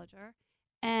astrologer.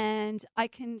 And I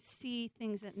can see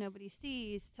things that nobody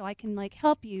sees. So I can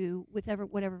help you with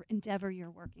whatever endeavor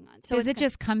you're working on. So does it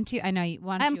just come to you? I know you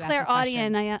want to I'm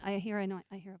clairaudient. I hear a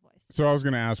voice. So I was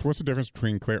going to ask, what's the difference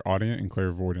between clairaudient and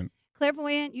clairvoyant?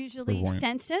 Clairvoyant usually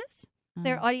senses.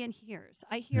 Clairaudient hears.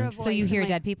 I hear a voice. So you hear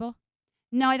dead people?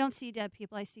 No, I don't see dead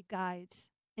people. I see guides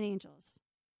and angels.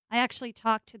 I actually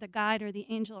talk to the guide or the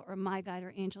angel or my guide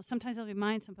or angel. Sometimes I'll be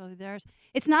mine, sometimes theirs.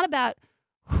 It's not about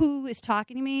who is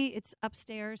talking to me. It's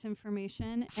upstairs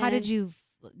information. How did you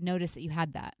notice that you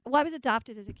had that? Well, I was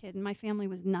adopted as a kid, and my family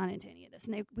was not into any of this.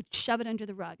 And they would shove it under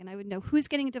the rug. And I would know who's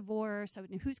getting a divorce. I would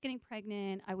know who's getting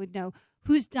pregnant. I would know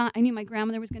who's dying. I knew my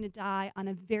grandmother was going to die on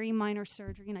a very minor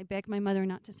surgery, and I begged my mother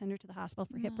not to send her to the hospital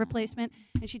for hip replacement.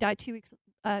 And she died 2 weeks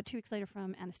later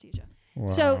from anesthesia. Wow.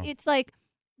 So it's like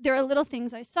there are little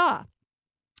things I saw.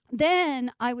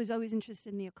 Then I was always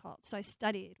interested in the occult, so I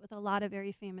studied with a lot of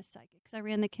very famous psychics. I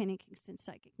ran the Kenny Kingston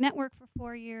Psychic Network for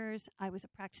 4 years. I was a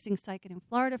practicing psychic in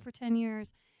Florida for 10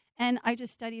 years, and I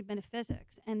just studied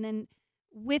metaphysics. And then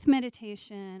with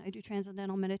meditation, I do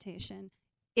transcendental meditation.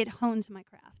 It hones my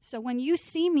craft. So when you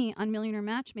see me on Millionaire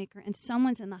Matchmaker and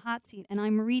someone's in the hot seat and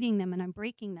I'm reading them and I'm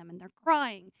breaking them and they're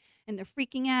crying and they're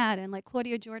freaking out, and like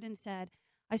Claudia Jordan said,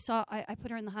 I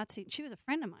put her in the hot seat. She was a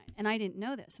friend of mine, and I didn't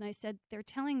know this. And I said, they're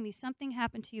telling me something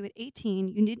happened to you at 18.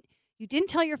 You didn't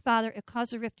tell your father. It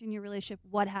caused a rift in your relationship.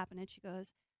 What happened? And she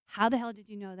goes, how the hell did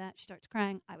you know that? She starts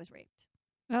crying. I was raped.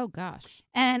 Oh, gosh.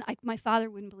 And my father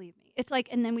wouldn't believe me. It's like,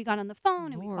 and then we got on the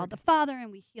phone and we called the father and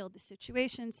we healed the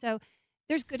situation. So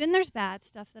there's good and there's bad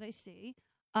stuff that I see.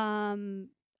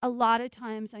 A lot of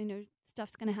times I know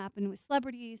stuff's going to happen with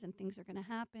celebrities and things are going to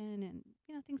happen and,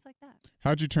 things like that.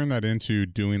 How'd you turn that into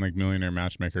doing like Millionaire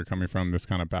Matchmaker, coming from this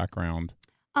kind of background?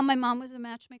 My mom was a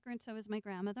matchmaker and so was my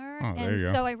grandmother. Oh, there you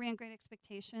go. So I ran Great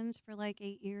Expectations for like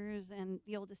 8 years and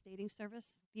the oldest dating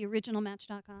service, the original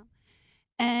Match.com.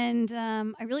 And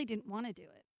I really didn't want to do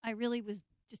it. I really was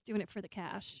just doing it for the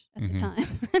cash at the time.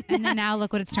 And then now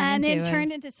look what it's turned into. And it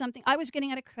turned into something. I was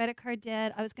getting out of credit card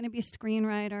debt. I was going to be a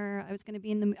screenwriter. I was going to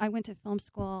be I went to film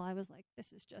school. I was like,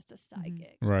 this is just a side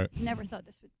gig. Right. Never thought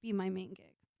this would be my main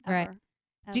gig. Right.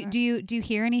 Ever. Do you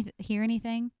hear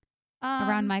anything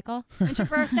around Michael? When's your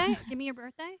birthday? Give me your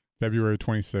birthday. February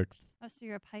 26th. Oh, so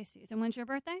you're a Pisces. And when's your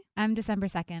birthday? I'm December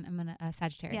 2nd. I'm a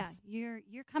Sagittarius. Yeah,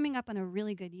 you're coming up on a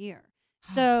really good year.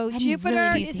 So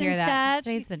Jupiter really is in Sag.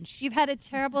 Been You've had a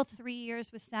terrible 3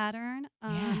 years with Saturn,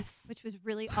 yes. which was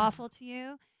really awful to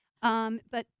you.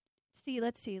 But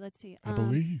let's see. I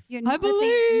believe. I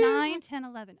believe. 9, 10,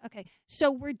 11. Okay,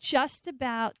 so we're just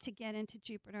about to get into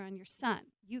Jupiter on your sun.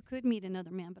 You could meet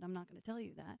another man, but I'm not going to tell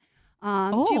you that.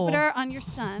 Jupiter on your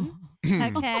sun.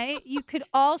 Okay, you could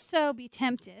also be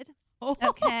tempted.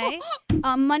 Okay,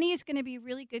 money is going to be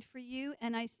really good for you,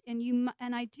 and I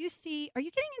do see. Are you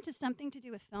getting into something to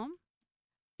do with film?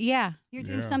 Yeah, you're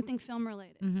doing something film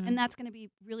related, and that's going to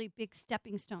be really big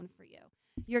stepping stone for you.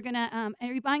 You're gonna. Are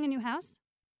you buying a new house?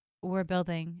 We're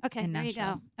building. Okay, in there you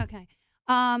Nashville. go. Okay,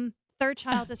 third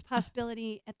child is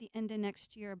possibility at the end of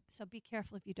next year, so be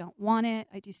careful if you don't want it.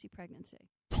 I do see pregnancy.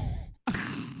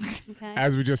 Okay.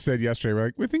 As we just said yesterday, we're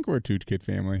like, we think we're a 2-kid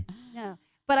family. No,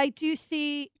 but I do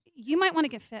see. You might want to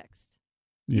get fixed.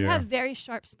 You have very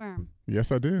sharp sperm.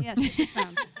 Yes, I do. Yes,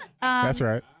 sperm. That's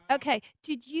right. Okay.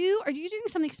 Are you doing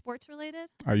something sports related?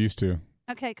 I used to.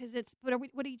 Okay, because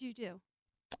what did you do?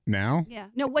 Now? Yeah.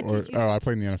 No, what did you do? Oh, I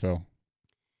played in the NFL.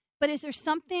 But is there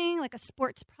something like a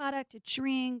sports product, a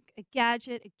drink, a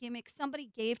gadget, a gimmick somebody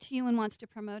gave to you and wants to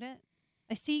promote it?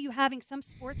 I see you having some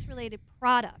sports related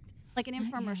product, like an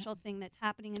infomercial thing that's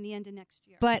happening in the end of next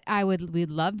year. But we'd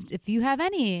love if you have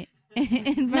any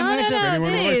infomercial.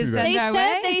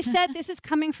 No. They said this is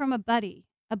coming from a buddy.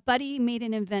 A buddy made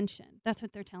an invention. That's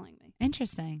what they're telling me.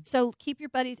 Interesting. So ask your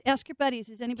buddies.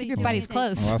 Is anybody keep your buddies anything?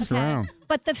 close? I'll ask around.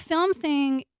 But the film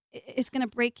thing is going to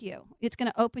break you. It's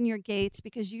going to open your gates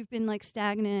because you've been like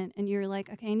stagnant and you're like,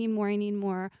 okay, I need more.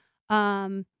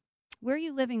 Where are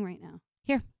you living right now?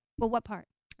 Here. Well, what part?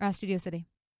 Studio City.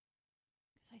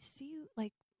 Because I see you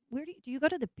like, where do you go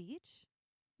to the beach?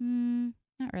 Not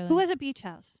really. Who has a beach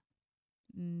house?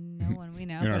 No one we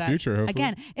know. In our future, hopefully.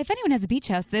 Again, if anyone has a beach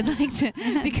house, they'd like to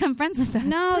become friends with us.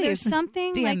 No, please. there's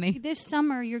something DM like me. this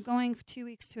summer you're going for 2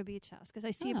 weeks to a beach house because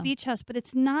I see a beach house, but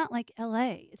it's not like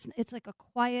L.A. It's like a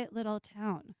quiet little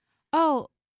town. Oh,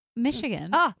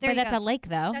 Michigan. Oh, there but you that's go. a lake,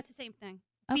 though. That's the same thing.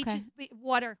 Okay.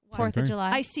 Water. 4th of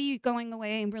July. I see you going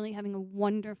away and really having a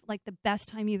wonderful, like the best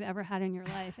time you've ever had in your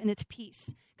life, and it's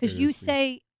peace. Because you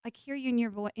say, I hear you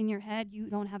in your head, you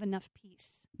don't have enough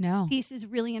peace. No. Peace is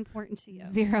really important to you.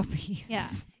 0 peace. Yeah.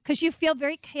 Because you feel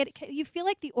you feel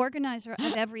like the organizer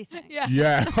of everything.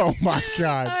 Yeah. Oh my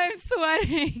God. I'm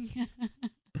sweating.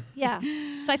 Yeah.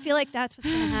 So I feel like that's what's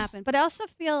going to happen. But I also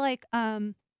feel like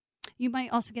you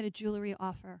might also get a jewelry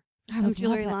offer. Some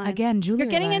jewelry line. Again, jewelry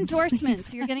You're getting lines.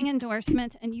 endorsements. You're getting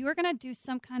endorsements, and you are going to do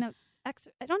some kind of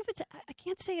extra. I don't know if it's. I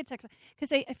can't say it's extra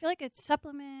because I feel like it's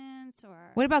supplements or.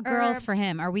 What about girls herbs. for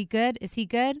him? Are we good? Is he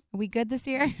good? Are we good this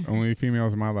year? Only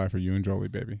females in my life are you and Jolie,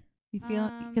 baby. You feel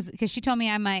because she told me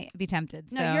I might be tempted.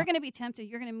 No, so. you're going to be tempted.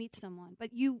 You're going to meet someone,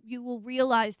 but you will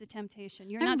realize the temptation.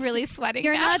 You're I'm not really sweating.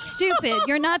 You're now. not stupid.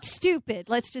 You're not stupid.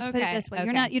 Let's just put it this way. Okay.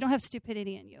 You're not. You don't have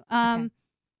stupidity in you. I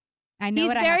know he's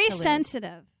what I very have to lose.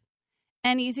 sensitive.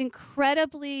 And he's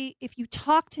incredibly, if you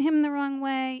talk to him the wrong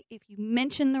way, if you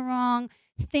mention the wrong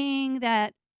thing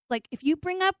that, like, if you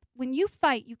bring up, when you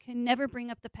fight, you can never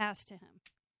bring up the past to him.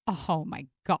 Oh, my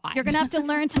God. You're going to have to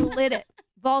learn to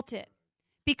vault it,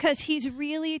 because he's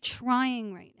really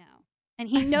trying right now. and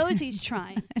he knows he's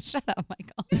trying. Shut up,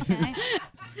 Michael. Okay.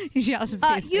 You also see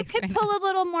his You face could right pull now. a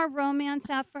little more romance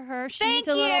out for her. She Thank needs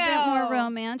a little bit more you.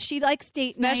 romance. She likes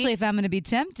date night. Especially if I'm going to be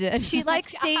tempted. She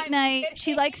likes date night.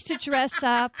 She likes to dress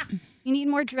up. You need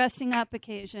more dressing up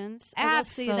occasions. I will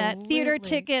see that. Theater Absolutely.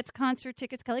 tickets, concert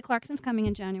tickets. Kelly Clarkson's coming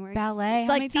in January. Ballet. It's How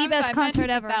like many the times best have I concert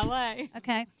mentioned ever. Ballet.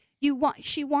 Okay.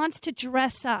 She wants to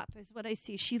dress up, is what I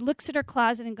see. She looks at her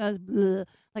closet and goes, bleh.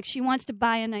 Like she wants to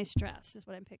buy a nice dress, is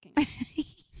what I'm picking.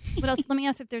 What else? Let me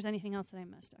ask if there's anything else that I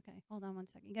missed. Okay, hold on one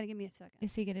second. You got to give me a second.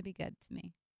 Is he going to be good to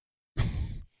me?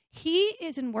 He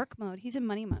is in work mode. He's in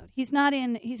money mode. He's not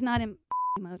in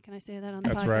mode. Can I say that on the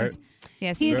That's podcast? right.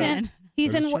 Yes, He's he in. can.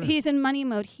 He's That in. is true. He's in money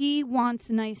mode. He wants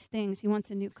nice things. He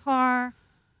wants a new car.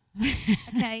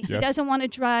 Okay. He Yes. doesn't want to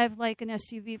drive like an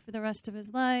SUV for the rest of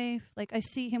his life. Like I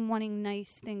see him wanting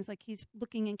nice things. Like he's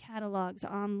looking in catalogs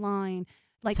online.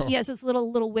 Like he has this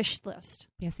little wish list.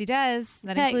 Yes, he does.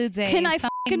 That Okay, includes a Can I fucking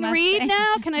fucking read Mustang.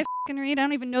 now? Can I fucking read? I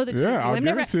don't even know the two of you. Yeah, I'll I've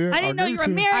give it to you. I didn't I'll know give you it were to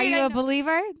you. married. Are you I a know-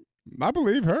 believer? I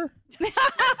believe her.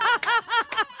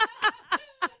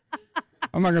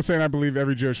 I'm not gonna say I believe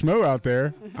every Joe Schmo out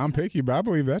there. I'm picky, but I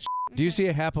believe that. Do you see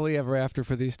a happily ever after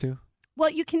for these two? Well,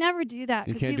 you can never do that.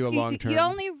 You 'cause can't do a long term. You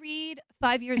only read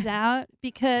 5 years out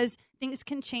because things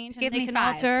can change and Give they me can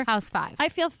 5. alter. How's 5? I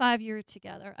feel 5 years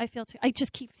together. I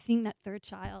just keep seeing that third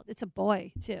child. It's a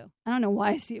boy too. I don't know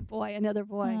why I see a boy, another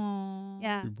boy. Aw.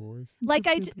 Yeah. Two boys. Like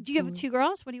do you have 2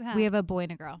 girls? What do you have? We have a boy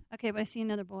and a girl. Okay, but I see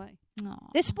another boy. Aw.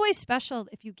 This boy's special.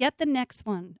 If you get the next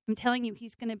one, I'm telling you,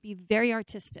 he's going to be very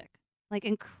artistic. Like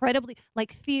incredibly,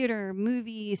 like theater,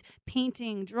 movies,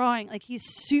 painting, drawing. Like he's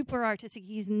super artistic.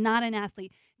 He's not an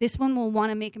athlete. This one will want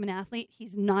to make him an athlete.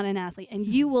 He's not an athlete. And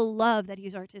you will love that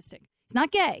he's artistic. He's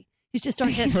not gay. He's just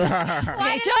artistic.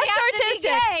 Why does just he have to be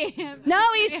artistic. gay? No,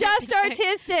 he's just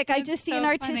artistic. I That's just see so an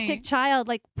artistic funny. child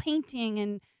like painting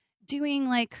and doing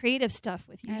like creative stuff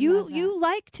with you. I You love that. you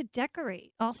like to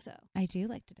decorate also. I do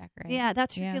like to decorate. Yeah,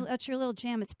 that's Yeah. your little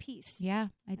jam. It's peace. Yeah,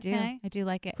 I do. Okay. I do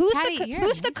like it. Who's Patty, the you're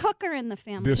who's the amazing. cooker in the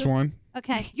family? This Who- one.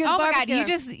 Okay, you're Oh the my God!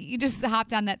 barbecuer. You just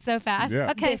hopped on that so fast.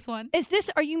 Yeah. Okay. This one.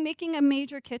 Are you making a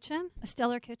major kitchen, a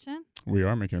stellar kitchen? We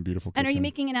are making a beautiful kitchen. And are you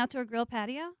making an outdoor grill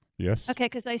patio? Yes. Okay,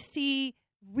 because I see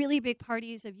really big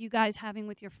parties of you guys having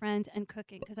with your friends and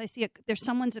cooking. Because I see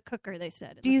someone's a cooker. They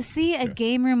said. Do you see a Yes.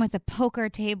 game room with a poker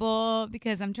table?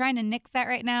 Because I'm trying to nix that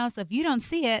right now. So if you don't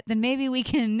see it, then maybe we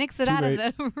can nix it Too out late.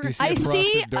 of the Do you room. see a I see.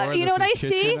 frosted door You know that what I says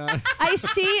see? kitchen on it? I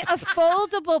see a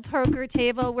foldable poker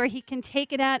table where he can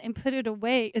take it out and put it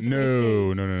away. Is what I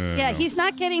see. No. Yeah, no. he's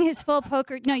not getting his full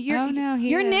poker. No, you're Oh, no, he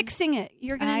you're is. nixing it.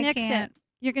 You're gonna I nix can't. it.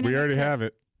 You're gonna. We already nix it. have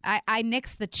it. I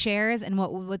nixed the chairs and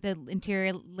what the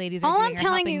interior ladies are All doing. I'm are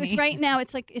telling helping you is me. right now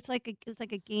it's like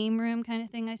a game room kind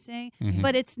of thing. I say, Mhm.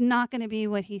 but it's not going to be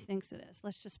what he thinks it is.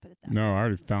 Let's just put it that way. No, I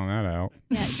already found that out.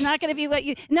 Yeah, it's not going to be what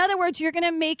you. In other words, you're going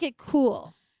to make it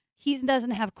cool. He doesn't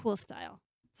have cool style.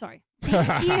 Sorry,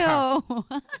 Thank you.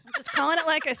 I'm just calling it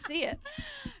like I see it.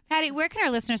 Patty, where can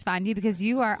our listeners find you? Because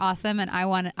you are awesome, and I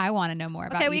want to know more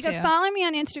about Okay, you well, you too. can follow me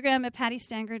on Instagram at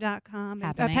pattystanger.com.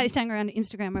 Happening. Patty Stanger on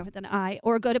Instagram with an I.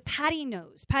 Or go to Patti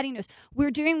Knows. Patti Knows.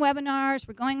 We're doing webinars.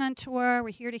 We're going on tour. We're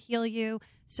here to heal you.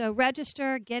 So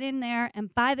register, get in there,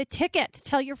 and buy the tickets.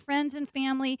 Tell your friends and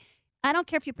family. I don't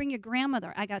care if you bring your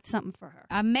grandmother. I got something for her.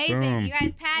 Amazing, Boom. you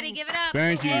guys. Patty, give it up.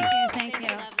 Thank you. Thank you.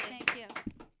 Lovely. Thank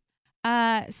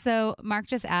you. So Mark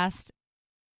just asked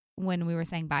when we were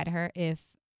saying bye to her if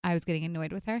I was getting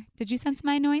annoyed with her. Did you sense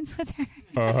my annoyance with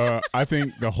her? I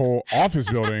think the whole office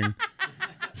building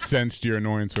sensed your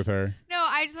annoyance with her. No,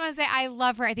 I just want to say I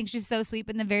love her. I think she's so sweet.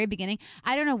 But in the very beginning,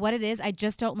 I don't know what it is. I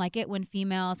just don't like it when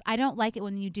I don't like it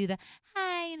when you do the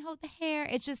hi and hold the hair.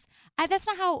 It's just, that's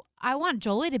not how I want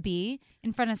Jolie to be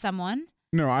in front of someone.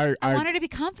 No, I want her to be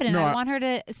confident. no, I I- want her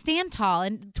to stand tall.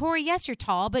 And Tori, yes, you're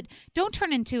tall, but don't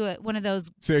turn into one of those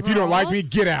say if you don't like me, girls.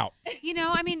 get out. You know,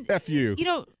 I mean, F you. you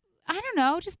don't, I don't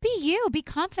know. Just be you. Be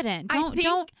confident.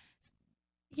 Don't.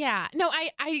 Yeah. No,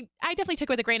 I definitely took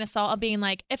it with a grain of salt of being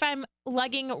like, if I'm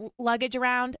lugging luggage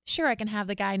around, sure, I can have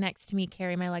the guy next to me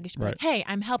carry my luggage. Be like, hey,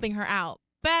 I'm helping her out.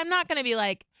 But I'm not going to be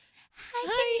like,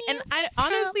 hi. And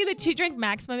honestly, the 2-drink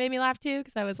maximum made me laugh too,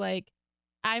 because I was like,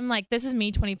 I'm like, this is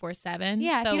me 24/7.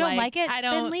 Yeah, if So, you don't like it, I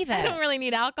then don't leave I it. don't really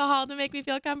need alcohol to make me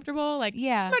feel comfortable. Like,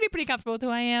 Yeah. I'm already pretty comfortable with who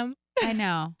I am. I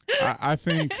know. I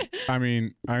think, I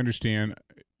mean, I understand,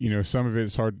 some of it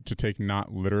is hard to take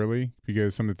not literally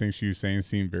because some of the things she was saying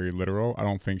seemed very literal. I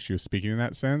don't think she was speaking in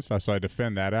that sense. So I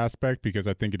defend that aspect because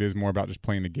I think it is more about just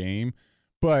playing the game,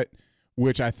 but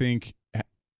which I think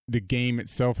the game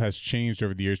itself has changed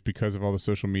over the years because of all the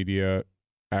social media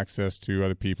access to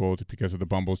other people, because of the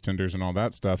Bumbles, Tinders, and all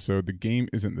that stuff. So the game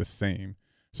isn't the same.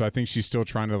 So I think she's still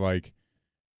trying to like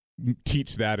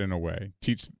teach that in a way.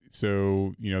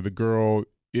 So, the girl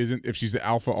isn't, if she's the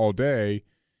alpha all day,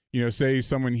 say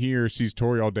someone here sees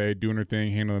Tori all day doing her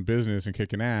thing, handling business and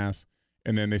kicking ass,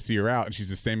 and then they see her out and she's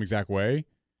the same exact way.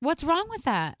 What's wrong with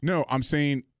that? No, I'm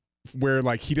saying where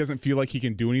like he doesn't feel like he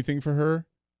can do anything for her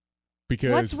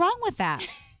because. What's wrong with that?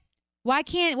 Why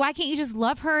can't you just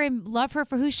love her and love her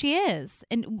for who she is?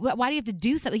 And why do you have to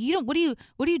do something? You don't. What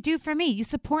do you do for me? You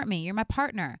support me. You're my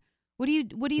partner. What do you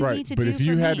right, need to but do? if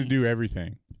you had to do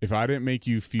everything, if I didn't make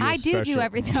you feel, I do special,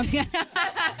 everything.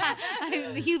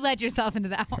 You led yourself into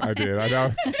that one. I did.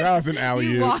 That was an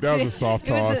alley-oop. That was a soft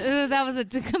toss. That was a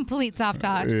complete soft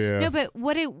touch. Yeah. No, but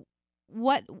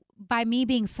what by me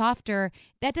being softer,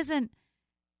 that doesn't.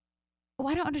 Oh,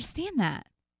 I don't understand that.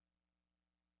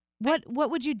 What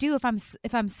would you do if I'm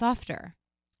softer?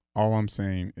 All I'm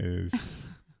saying is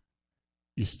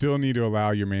you still need to allow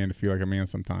your man to feel like a man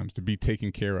sometimes, to be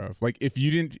taken care of. Like if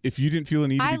you didn't feel a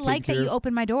need to be taken care of. I like that you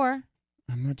opened my door.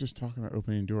 I'm not just talking about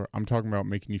opening the door. I'm talking about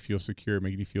making you feel secure,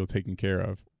 making you feel taken care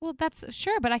of. Well, that's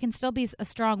sure, but I can still be a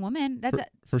strong woman.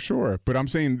 For sure. But I'm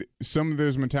saying some of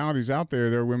those mentalities out there,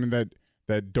 there are women that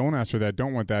don't ask for that,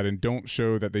 don't want that, and don't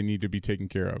show that they need to be taken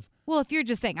care of. Well, if you're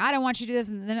just saying, I don't want you to do this,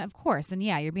 and then of course, then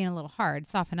yeah, you're being a little hard,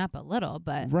 soften up a little,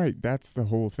 but. Right. That's the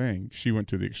whole thing. She went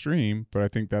to the extreme, but I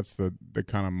think that's the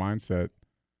kind of mindset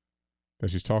that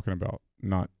she's talking about.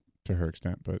 Not to her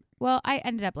extent, but. Well, I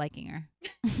ended up liking her.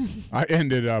 I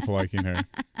ended up liking her.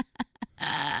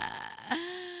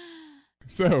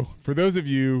 So, for those of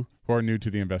you who are new to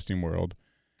the investing world,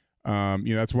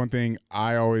 that's one thing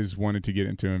I always wanted to get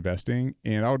into investing,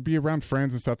 and I would be around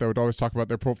friends and stuff that would always talk about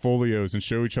their portfolios and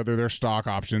show each other their stock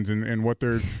options and what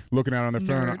they're looking at on their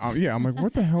phone. I'm like,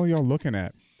 what the hell are y'all looking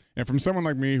at? And from someone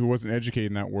like me who wasn't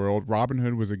educated in that world,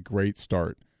 Robinhood was a great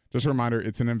start. Just a reminder,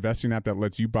 it's an investing app that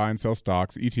lets you buy and sell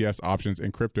stocks, ETFs, options,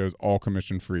 and cryptos all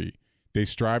commission-free. They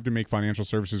strive to make financial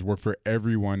services work for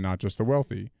everyone, not just the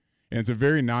wealthy. And it's a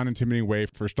very non-intimidating way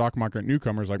for stock market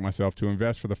newcomers like myself to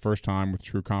invest for the first time with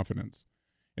true confidence.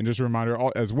 And just a reminder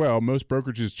as well, most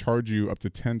brokerages charge you up to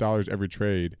 $10 every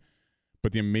trade.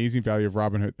 But the amazing value of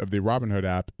the Robinhood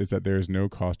app is that there is no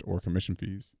cost or commission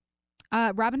fees.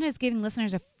 Robinhood is giving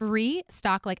listeners a free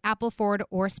stock like Apple, Ford,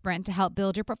 or Sprint to help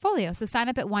build your portfolio. So sign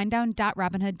up at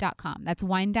winedown.robinhood.com. That's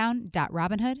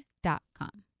winedown.robinhood.com.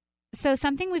 So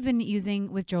something we've been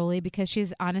using with Jolie, because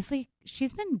she's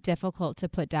been difficult to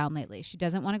put down lately. She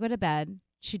doesn't want to go to bed.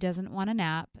 She doesn't want to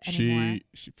nap anymore.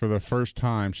 She for the first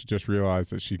time, she just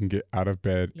realized that she can get out of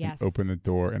bed and open the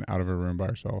door and out of her room by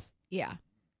herself. Yeah.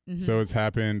 Mm-hmm. So it's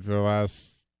happened for the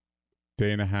last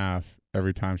day and a half.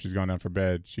 Every time she's gone down for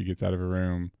bed, she gets out of her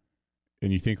room,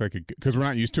 and you think because we're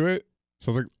not used to it.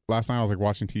 So I was like, last night I was like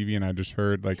watching TV and I just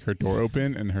heard like her door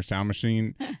open and her sound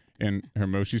machine and her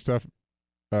Moshi stuff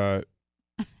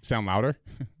sound louder.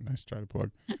 Nice try to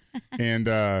plug. And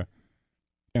I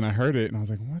heard it and I was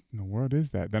like, what in the world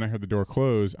is that? Then I heard the door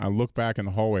close. I look back in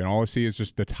the hallway and all I see is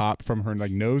just the top from her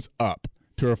like nose up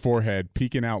to her forehead,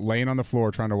 peeking out, laying on the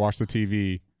floor trying to watch the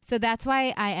TV. So that's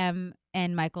why I am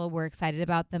and Michael were excited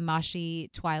about the Moshi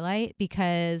Twilight,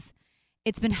 because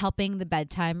it's been helping the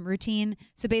bedtime routine.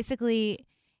 So basically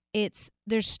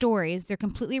there's stories. They're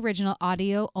completely original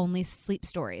audio only sleep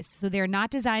stories. So they're not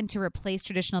designed to replace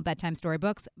traditional bedtime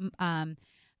storybooks.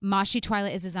 Moshi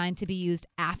Twilight is designed to be used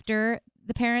after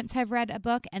the parents have read a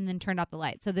book and then turned off the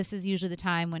light. So this is usually the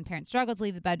time when parents struggle to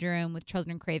leave the bedroom with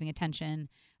children craving attention,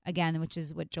 again, which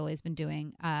is what Jolie's been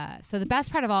doing. So the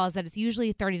best part of all is that it's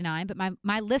usually $39, but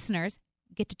my listeners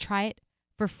get to try it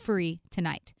for free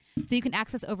tonight. So you can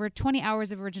access over 20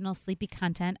 hours of original sleepy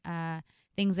content,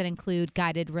 things that include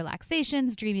guided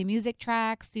relaxations, dreamy music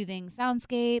tracks, soothing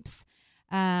soundscapes.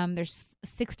 There's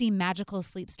 60 magical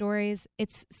sleep stories.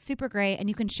 It's super great, and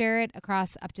you can share it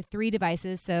across up to 3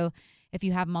 devices. So if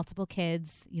you have multiple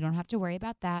kids, you don't have to worry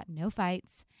about that. No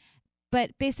fights.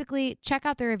 But basically, check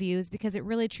out the reviews because it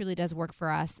really, truly does work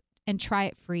for us, and try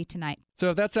it free tonight.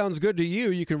 So if that sounds good to you,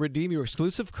 you can redeem your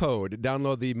exclusive code.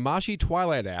 Download the Moshi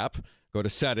Twilight app, go to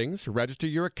settings, register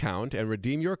your account, and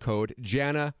redeem your code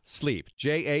JANA SLEEP,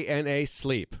 JANA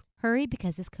SLEEP. Hurry,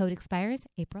 because this code expires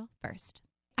April 1st.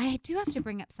 I do have to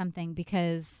bring up something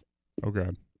because... Oh,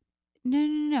 God.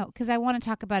 No, because I want to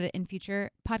talk about it in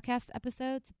future podcast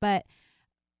episodes. But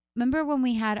remember when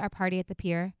we had our party at the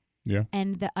pier? Yeah.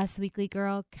 And the Us Weekly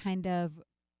girl kind of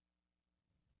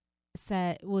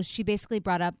said, well, she basically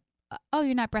brought up, oh,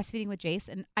 you're not breastfeeding with Jace?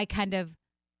 And I kind of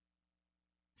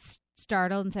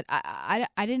startled and said, I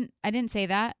didn't say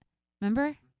that.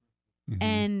 Remember? Mm-hmm.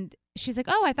 And she's like,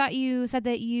 oh, I thought you said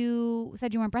that you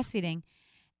said you weren't breastfeeding.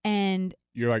 And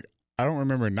you're like, I don't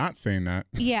remember not saying that.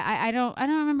 Yeah, I don't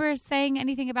remember saying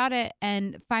anything about it.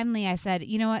 And finally I said,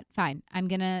 you know what? Fine. I'm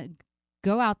going to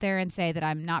go out there and say that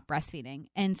I'm not breastfeeding.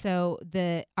 And so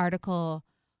the article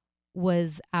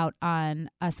was out on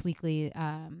Us Weekly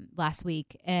last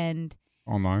week and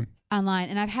Online.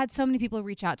 And I've had so many people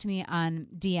reach out to me on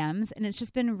DMs, and it's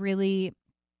just been really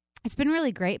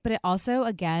great. But it also,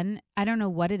 again, I don't know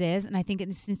what it is, and I think it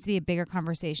needs to be a bigger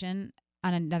conversation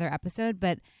on another episode,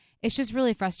 but it's just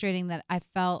really frustrating that I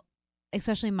felt,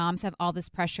 especially moms have all this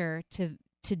pressure to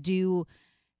do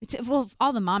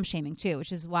all the mom shaming too,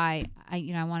 which is why I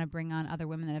want to bring on other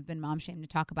women that have been mom shamed to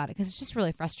talk about it, because it's just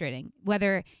really frustrating.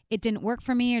 Whether it didn't work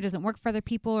for me or doesn't work for other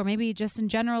people, or maybe just in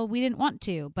general we didn't want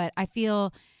to, but I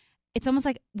feel it's almost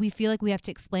like we feel like we have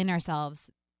to explain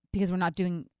ourselves because we're not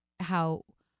doing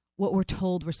what we're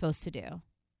told we're supposed to do.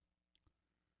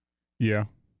 Yeah,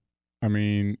 I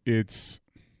mean,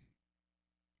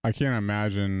 I can't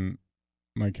imagine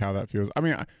like how that feels. I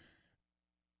mean,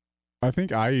 I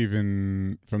think I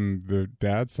even, from the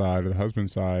dad side or the husband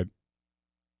side,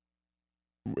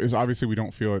 is obviously we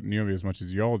don't feel it nearly as much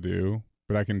as y'all do,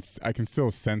 but I can still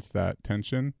sense that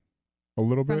tension a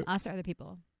little bit. From us or other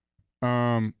people?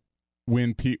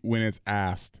 When it's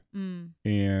asked,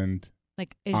 and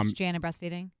like, is Jana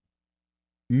breastfeeding?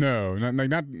 No,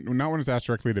 not when it's asked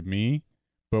directly to me,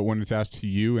 but when it's asked to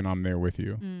you and I'm there with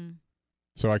you.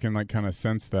 So I can like kind of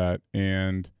sense that,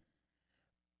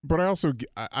 but I also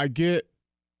I get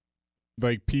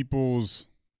like people's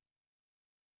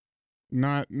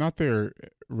not their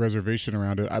reservation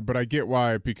around it, but I get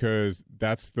why, because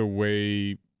that's the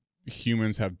way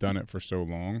humans have done it for so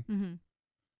long. Mm-hmm.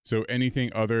 So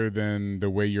anything other than the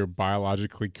way you're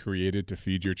biologically created to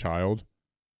feed your child,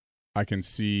 I can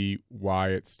see why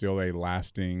it's still a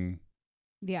lasting,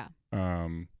 a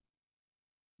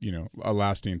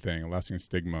lasting thing, a lasting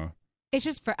stigma. It's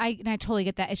just I totally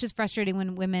get that. It's just frustrating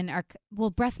when women are,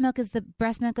 well, breast milk is the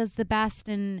best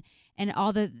and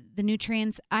all the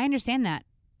nutrients. I understand that.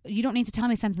 You don't need to tell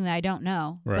me something that I don't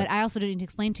know, right. But I also don't need to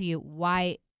explain to you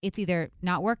why it's either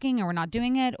not working or we're not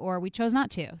doing it or we chose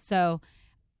not to. So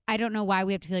I don't know why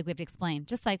we have to feel like we have to explain.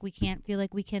 Just like we can't feel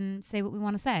like we can say what we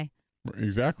want to say.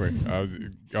 Exactly.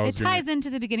 It ties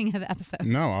into the beginning of the episode.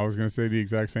 No, I was going to say the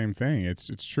exact same thing. It's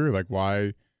true. Like,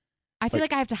 why? I feel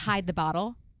like I have to hide the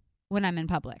bottle when I'm in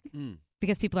public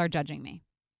because people are judging me.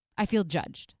 I feel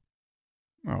judged.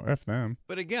 Oh, F them.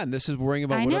 But again, this is worrying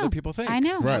about what other people think. I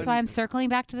know. Right. That's why I'm circling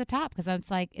back to the top, because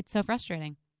it's like, it's so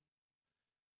frustrating.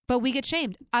 But we get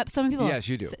shamed. So many people. Yes,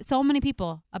 you do. So many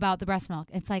people about the breast milk.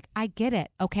 It's like, I get it.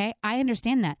 Okay. I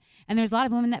understand that. And there's a lot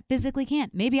of women that physically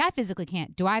can't. Maybe I physically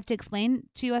can't. Do I have to explain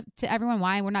to everyone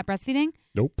why we're not breastfeeding?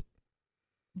 Nope.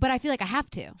 But I feel like I have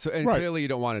to. So, and clearly you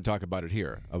don't want to talk about it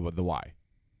here, about the why.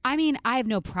 I mean, I have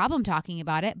no problem talking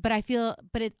about it, but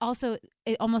it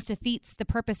almost defeats the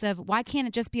purpose of, why can't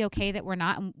it just be okay that we're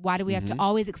not, and why do we have to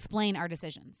always explain our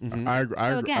decisions? Mm-hmm. I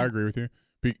agree with you.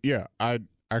 I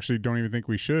actually don't even think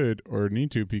we should or need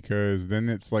to, because then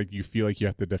it's like you feel like you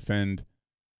have to defend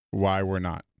why we're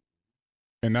not.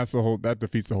 And that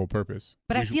defeats the whole purpose.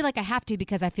 But I feel like I have to,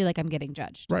 because I feel like I'm getting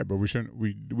judged. Right, but we shouldn't.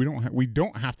 We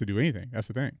don't have to do anything. That's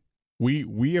the thing.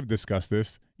 We have discussed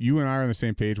this. You and I are on the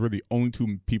same page. We're the only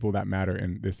two people that matter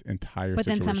in this entire situation. But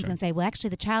then someone's going to say, well,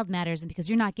 actually, the child matters, and because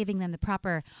you're not giving them the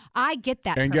proper... I get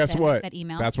that. And guess what? That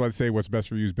email. That's why they say what's best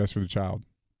for you is best for the child.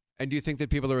 And do you think that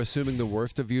people are assuming the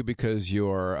worst of you because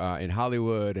you're in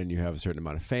Hollywood and you have a certain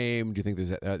amount of fame? Do you think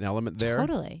there's an element there?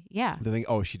 Totally, yeah. They think,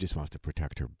 oh, she just wants to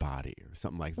protect her body or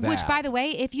something like that. Which, by the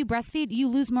way, if you breastfeed, you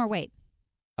lose more weight.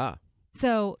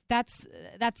 So that's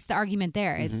the argument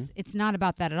there. It's not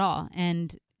about that at all.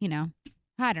 And,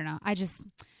 I don't know.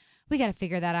 We got to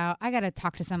figure that out. I got to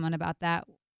talk to someone about that.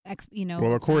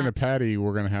 Well, according to Patti,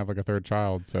 we're going to have like a third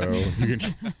child, so we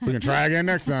can try again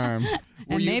next time.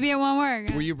 Maybe it won't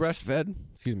work. Were you breastfed?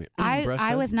 Excuse me.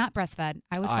 I was not breastfed.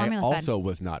 I was formula fed. I also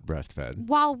was not breastfed.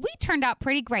 Well, we turned out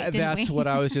pretty great, didn't we? That's what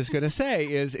I was just going to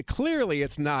say, is clearly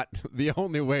it's not the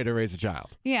only way to raise a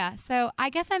child. Yeah, so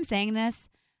I guess I'm saying this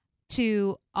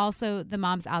to also the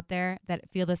moms out there that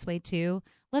feel this way too.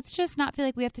 Let's just not feel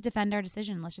like we have to defend our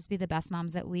decision. Let's just be the best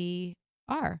moms that we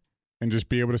are. And just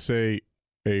be able to say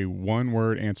a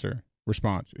one-word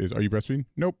response is, are you breastfeeding?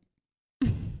 Nope.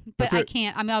 But I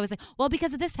can't. I'm always like, well,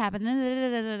 because of this happened. Are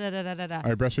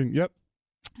you breastfeeding? Yep.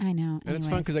 I know. And it's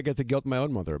fun because I get to guilt my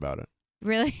own mother about it.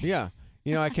 Really? Yeah.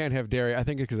 I can't have dairy. I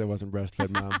think it's because I wasn't breastfed,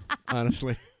 Mom.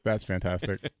 Honestly. That's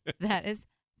fantastic. That is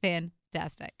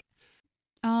fantastic.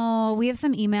 Oh, we have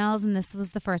some emails, and this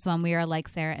was the first one. We are like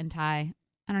Sarah and Ty.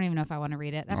 I don't even know if I want to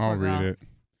read it. I'll read it.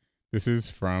 This is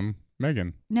from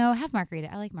Megan. No, have Mark read it.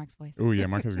 I like Mark's voice. Oh, yeah,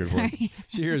 Mark has a good voice.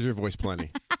 She hears your voice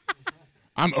plenty.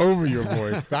 I'm over your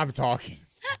voice. Stop talking.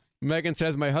 Megan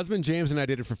says, my husband James and I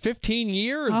dated for 15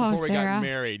 years before we Sarah. got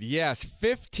married. Yes,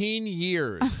 15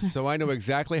 years. So I know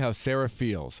exactly how Sarah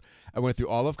feels. I went through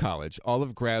all of college, all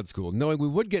of grad school, knowing we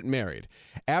would get married.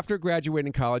 After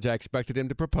graduating college, I expected him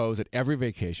to propose at every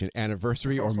vacation,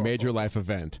 anniversary, or major life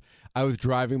event. I was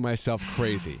driving myself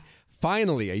crazy.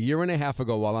 Finally, a year and a half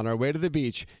ago, while on our way to the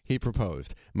beach, he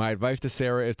proposed. My advice to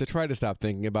Sarah is to try to stop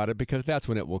thinking about it because that's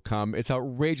when it will come. It's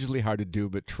outrageously hard to do,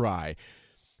 but try.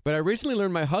 But I recently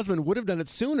learned my husband would have done it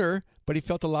sooner, but he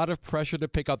felt a lot of pressure to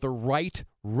pick out the right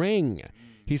ring.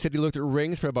 He said he looked at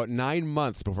rings for about 9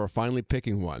 months before finally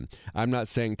picking one. I'm not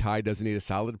saying Ty doesn't need a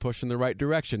solid push in the right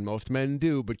direction. Most men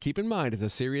do, but keep in mind it's a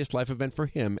serious life event for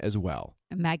him as well.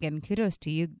 Megan, kudos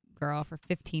to you, girl, for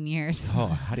 15 years. Oh,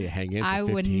 how do you hang in for 15?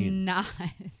 I would not.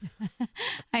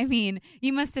 I mean,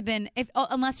 you must have been,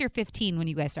 unless you're 15 when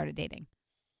you guys started dating.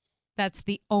 That's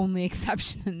the only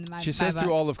exception in my She says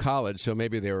through all of college, so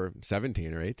maybe they were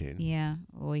 17 or 18. Yeah.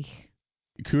 Oy.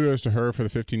 Kudos to her for the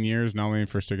 15 years, not only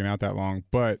for sticking out that long,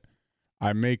 but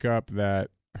I make up that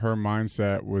her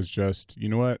mindset was just, you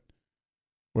know what?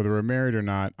 Whether we're married or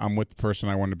not, I'm with the person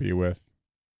I want to be with,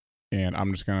 and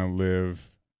I'm just going to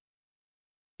live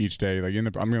each day. I'm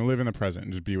going to live in the present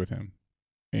and just be with him.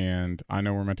 And I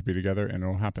know we're meant to be together, and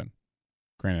it'll happen.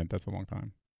 Granted, that's a long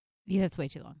time. Yeah, that's way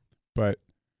too long. But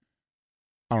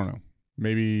I don't know.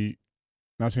 Maybe,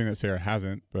 not saying that Sarah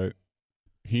hasn't, but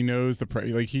he knows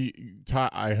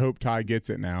I hope Ty gets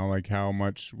it now, like how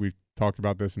much we've talked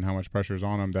about this and how much pressure is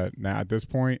on him, that now at this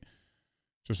point,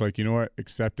 just like, you know what,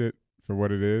 accept it for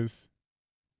what it is.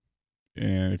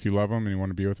 And if you love him and you want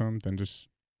to be with him, then just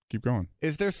keep going.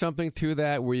 Is there something to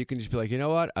that where you can just be like, you know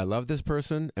what, I love this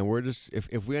person, and we're just,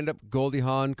 if we end up Goldie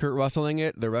Hawn, Kurt Russelling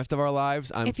it the rest of our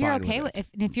lives, I'm if you're fine okay with it.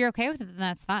 if you're okay with it, then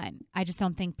that's fine. I just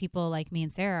don't think people like me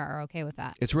and Sarah are okay with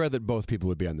that. It's rare that both people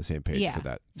would be on the same page for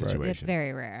that situation. It's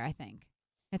very rare, I think.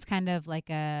 It's kind of like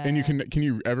a... And can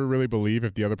you ever really believe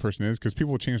if the other person is? Because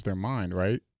people will change their mind,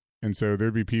 right? And so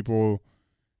there'd be people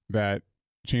that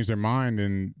change their mind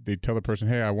and they tell the person,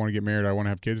 hey, I want to get married, I want to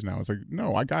have kids now. It's like,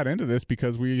 no, I got into this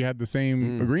because we had the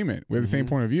same agreement. We had the same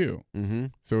point of view. Mm-hmm.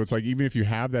 So it's like, even if you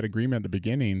have that agreement at the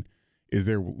beginning, is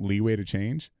there leeway to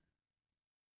change?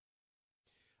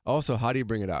 Also, how do you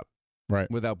bring it up? Right.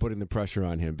 Without putting the pressure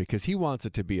on him, because he wants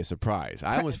it to be a surprise.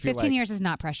 I almost feel 15 years is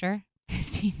not pressure.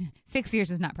 6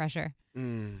 years is not pressure.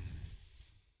 In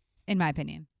my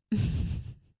opinion. What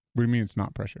do you mean it's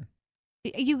not pressure?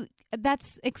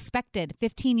 That's expected.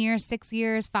 15 years, 6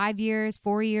 years, 5 years,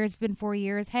 4 years, been 4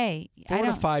 years. Hey, 4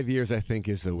 to 5 years, I think,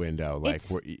 is the window. Like,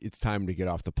 it's time to get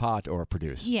off the pot or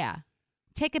produce. Yeah.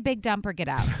 Take a big dump or get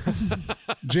out.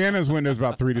 Jana's window is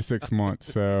about 3 to 6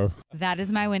 months, so. That is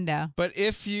my window. But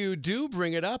if you do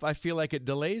bring it up, I feel like it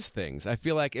delays things. I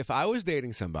feel like if I was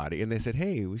dating somebody and they said,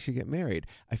 hey, we should get married,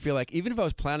 I feel like even if I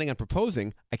was planning on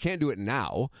proposing, I can't do it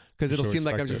now because it'll seem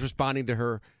like I'm just responding to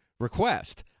her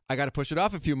request. I got to push it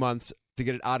off a few months to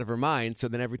get it out of her mind, so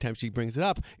then every time she brings it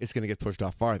up, it's going to get pushed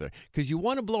off farther. Because you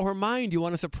want to blow her mind. You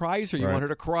want to surprise her. You want her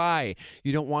to cry.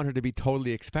 You don't want her to be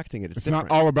totally expecting it. It's not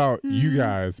all about you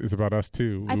guys. It's about us,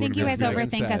 too. I think you guys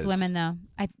overthink as women, though.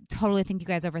 I totally think you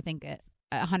guys overthink it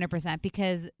 100%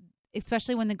 because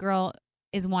especially when the girl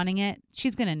is wanting it,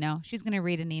 she's going to know. She's going to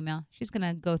read an email. She's going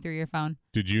to go through your phone.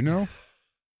 Did you know?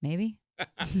 Maybe.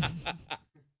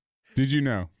 Did you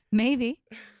know? Maybe.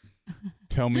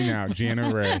 Tell me now,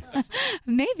 Jana Ray.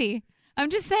 Maybe. I'm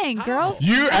just saying, girls.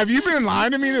 Have you been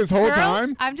lying to me this whole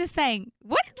time? I'm just saying.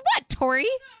 What, Tori?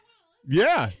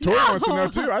 Yeah, Tori wants to know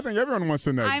too. I think everyone wants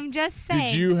to know. I'm just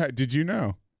saying. Did you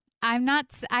know? I'm not.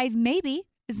 Maybe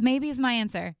is my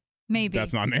answer. Maybe.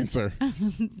 That's not an answer.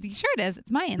 Sure it is.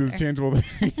 It's my answer. This is tangible.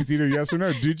 It's either yes or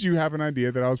no. Did you have an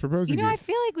idea that I was proposing? You know, I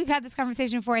feel like we've had this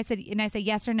conversation before. I say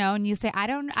yes or no, and you say I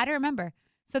don't remember.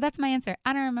 So that's my answer.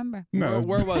 I don't remember. No.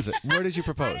 Where was it? Where did you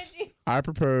propose? I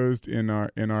proposed in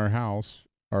our house,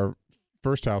 our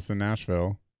first house in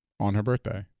Nashville, on her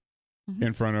birthday,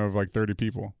 in front of like 30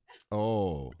 people.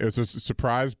 Oh. It was a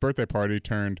surprise birthday party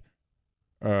turned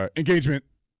engagement.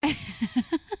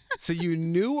 So you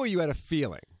knew or you had a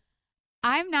feeling?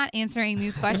 I'm not answering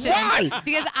these questions. Why?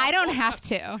 Because I don't have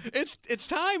to. It's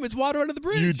time. It's water under the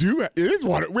bridge. You do. It is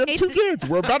water. We have 2 kids.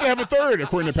 We're about to have a third,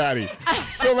 according to Patti.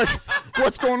 So, like,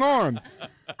 what's going on?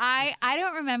 I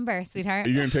don't remember, sweetheart. Are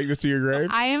you going to take this to your grave?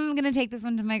 I am going to take this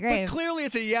one to my grave. But clearly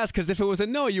it's a yes, because if it was a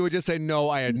no, you would just say, no,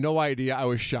 I had no idea. I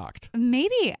was shocked.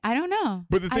 Maybe. I don't know.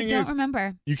 But the thing is, I don't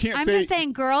remember. You can't I'm say... just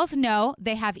saying girls know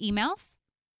they have emails.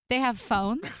 They have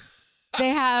phones. They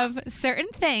have certain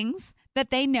things that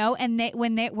they know, and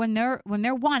when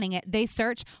they're wanting it, they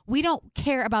search. We don't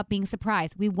care about being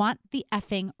surprised. We want the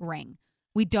effing ring.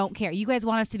 We don't care. You guys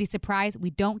want us to be surprised. We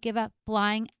don't give a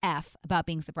flying F about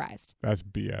being surprised. That's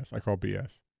BS. I call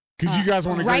BS. Because you guys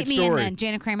want a great story. Write me in then,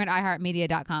 Janet Kramer at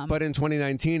iHeartMedia.com. But in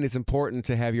 2019, it's important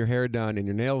to have your hair done and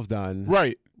your nails done.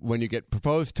 Right. When you get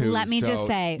proposed to. Let me just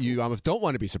say. You almost don't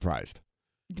want to be surprised.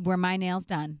 Were my nails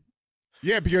done?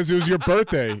 Yeah, because it was your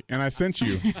birthday and I sent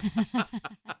you.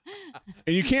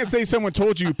 And you can't say someone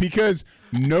told you because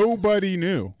nobody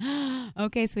knew.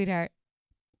 Okay, sweetheart.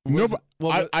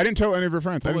 I didn't tell any of her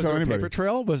friends. I didn't tell anybody. Was there a paper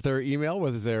trail? Was there email?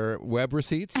 Was there web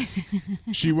receipts?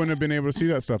 She wouldn't have been able to see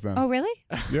that stuff then. Oh, really?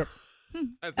 Yep.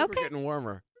 I think we're getting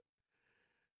warmer.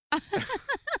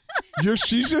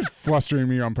 She's just flustering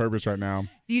me on purpose right now.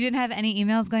 You didn't have any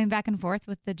emails going back and forth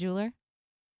with the jeweler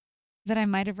that I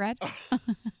might have read?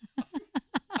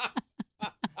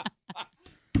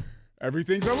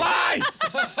 Everything's a lie!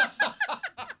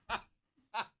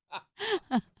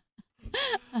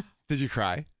 Did you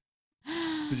cry?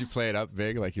 Did you play it up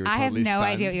big like you were totally I have no stunned?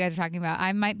 idea what you guys are talking about.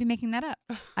 I might be making that up.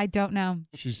 I don't know.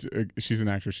 She's an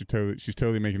actress. She's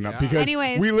totally making it up. Yeah. Because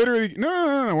anyways. we literally...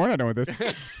 No, we're not done with this.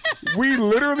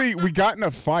 we got in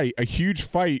a huge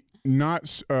fight, not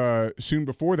soon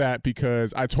before that,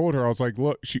 because I told her, I was like,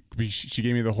 look, she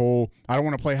gave me the whole, I don't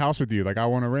want to play house with you. Like, I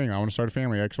want a ring. I want to start a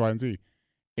family, X, Y, and Z.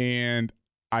 And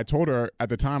I told her at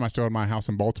the time I still had my house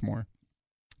in Baltimore.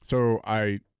 So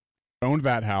I owned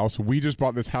that house. We just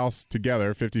bought this house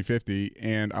together, 50-50.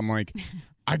 And I'm like,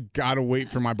 I got to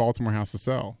wait for my Baltimore house to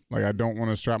sell. Like, I don't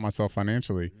want to strap myself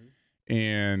financially. Mm-hmm.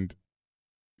 And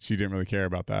she didn't really care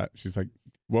about that. She's like,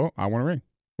 well, I want a ring.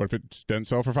 What if it doesn't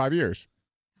sell for 5 years?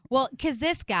 Well, because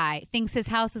this guy thinks his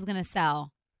house is going to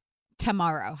sell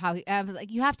tomorrow. I was like,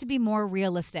 you have to be more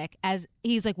realistic. As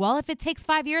he's like, well, if it takes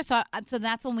 5 years, so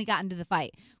that's when we got into the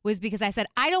fight. Was because I said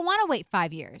I don't want to wait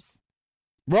 5 years.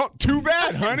 Well, too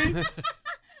bad, honey.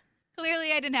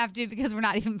 Clearly, I didn't have to because we're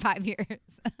not even 5 years.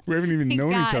 We haven't even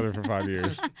known each other for 5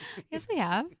 years. Yes, we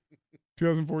have.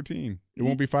 2014. It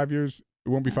won't be 5 years. It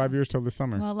won't be 5 years till this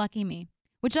summer. Well, lucky me.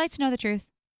 Would you like to know the truth?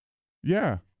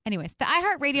 Yeah. Anyways, the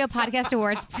iHeartRadio Podcast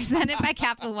Awards presented by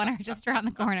Capital One are just around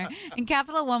the corner, and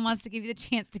Capital One wants to give you the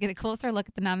chance to get a closer look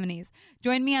at the nominees.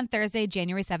 Join me on Thursday,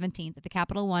 January 17th at the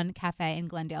Capital One Cafe in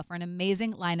Glendale for an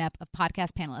amazing lineup of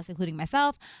podcast panelists, including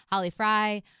myself, Holly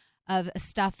Fry of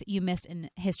Stuff You Missed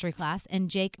in History Class, and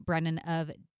Jake Brennan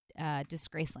of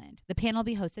Disgraceland. The panel will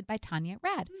be hosted by Tanya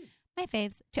Rad. My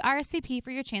faves. To RSVP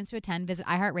for your chance to attend, visit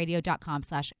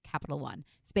iHeartRadio.com/Capital One.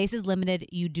 Space is limited.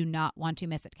 You do not want to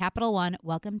miss it. Capital One,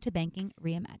 welcome to banking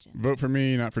reimagined. Vote for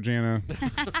me, not for Jana.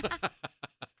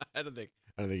 I don't think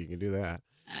you can do that.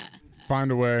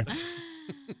 Find a way.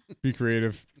 Be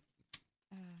creative.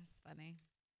 It's funny.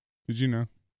 Did you know?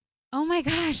 Oh my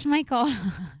gosh, Michael.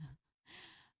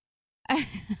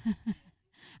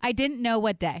 I didn't know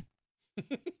what day.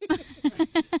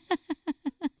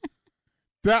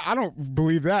 I don't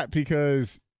believe that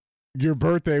because your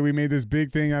birthday, we made this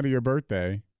big thing out of your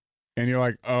birthday, and you're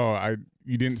like, oh,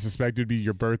 you didn't suspect it'd be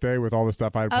your birthday with all the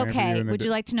stuff I had planned for you. Okay, would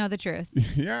you like to know the truth?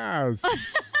 Yes.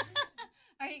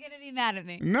 Are you going to be mad at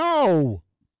me? No.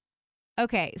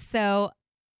 Okay, so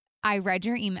I read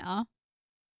your email,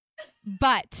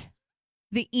 but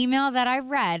the email that I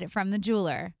read from the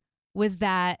jeweler was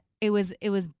that it was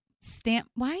stamp.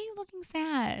 Why are you looking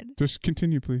sad? Just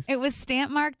continue, please. It was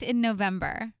stamp marked in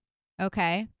November.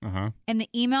 Okay. Uh-huh. And the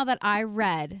email that I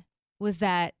read was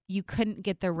that you couldn't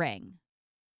get the ring.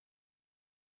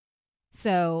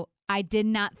 So I did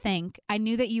not think, I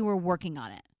knew that you were working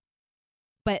on it.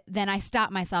 But then I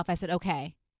stopped myself. I said,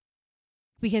 okay.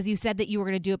 Because you said that you were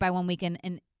going to do it by 1 week and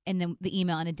then the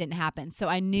email and it didn't happen. So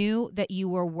I knew that you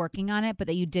were working on it, but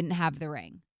that you didn't have the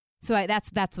ring. So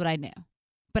that's what I knew.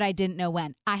 But I didn't know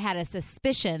when. I had a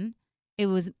suspicion it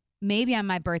was maybe on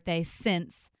my birthday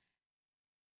since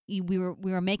we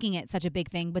were making it such a big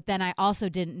thing. But then I also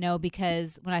didn't know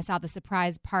because when I saw the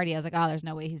surprise party, I was like, oh, there's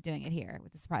no way he's doing it here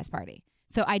with the surprise party.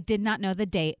 So I did not know the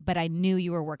date, but I knew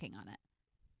you were working on it.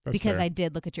 That's because fair. I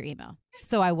did look at your email.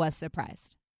 So I was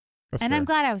surprised. That's and fair. I'm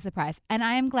glad I was surprised. And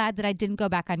I am glad that I didn't go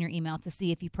back on your email to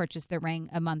see if you purchased the ring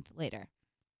a month later.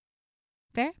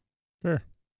 Fair? Fair.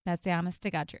 That's the honest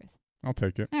to God truth. I'll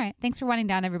take it. All right. Thanks for winding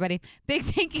down, everybody. Big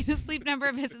thank you to Sleep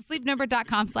Number. Visit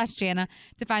sleepnumber.com/Jana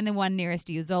to find the one nearest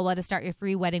you. Zola to start your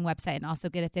free wedding website and also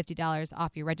get a $50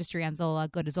 off your registry on Zola.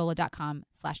 Go to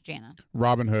zola.com/Jana.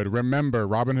 Robinhood. Remember,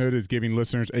 Robinhood is giving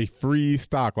listeners a free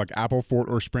stock like Apple, Ford,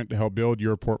 or Sprint to help build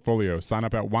your portfolio. Sign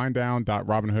up at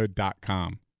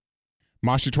winddown.robinhood.com.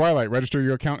 Moshi Twilight. Register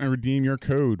your account and redeem your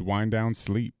code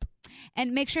WindDownSleep.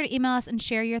 And make sure to email us and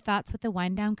share your thoughts with the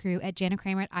Wind Down crew at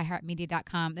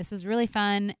janakramer@iheartmedia.com. This was really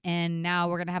fun, and now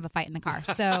we're going to have a fight in the car.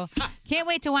 So can't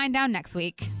wait to wind down next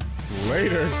week.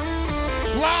 Later.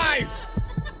 Lies!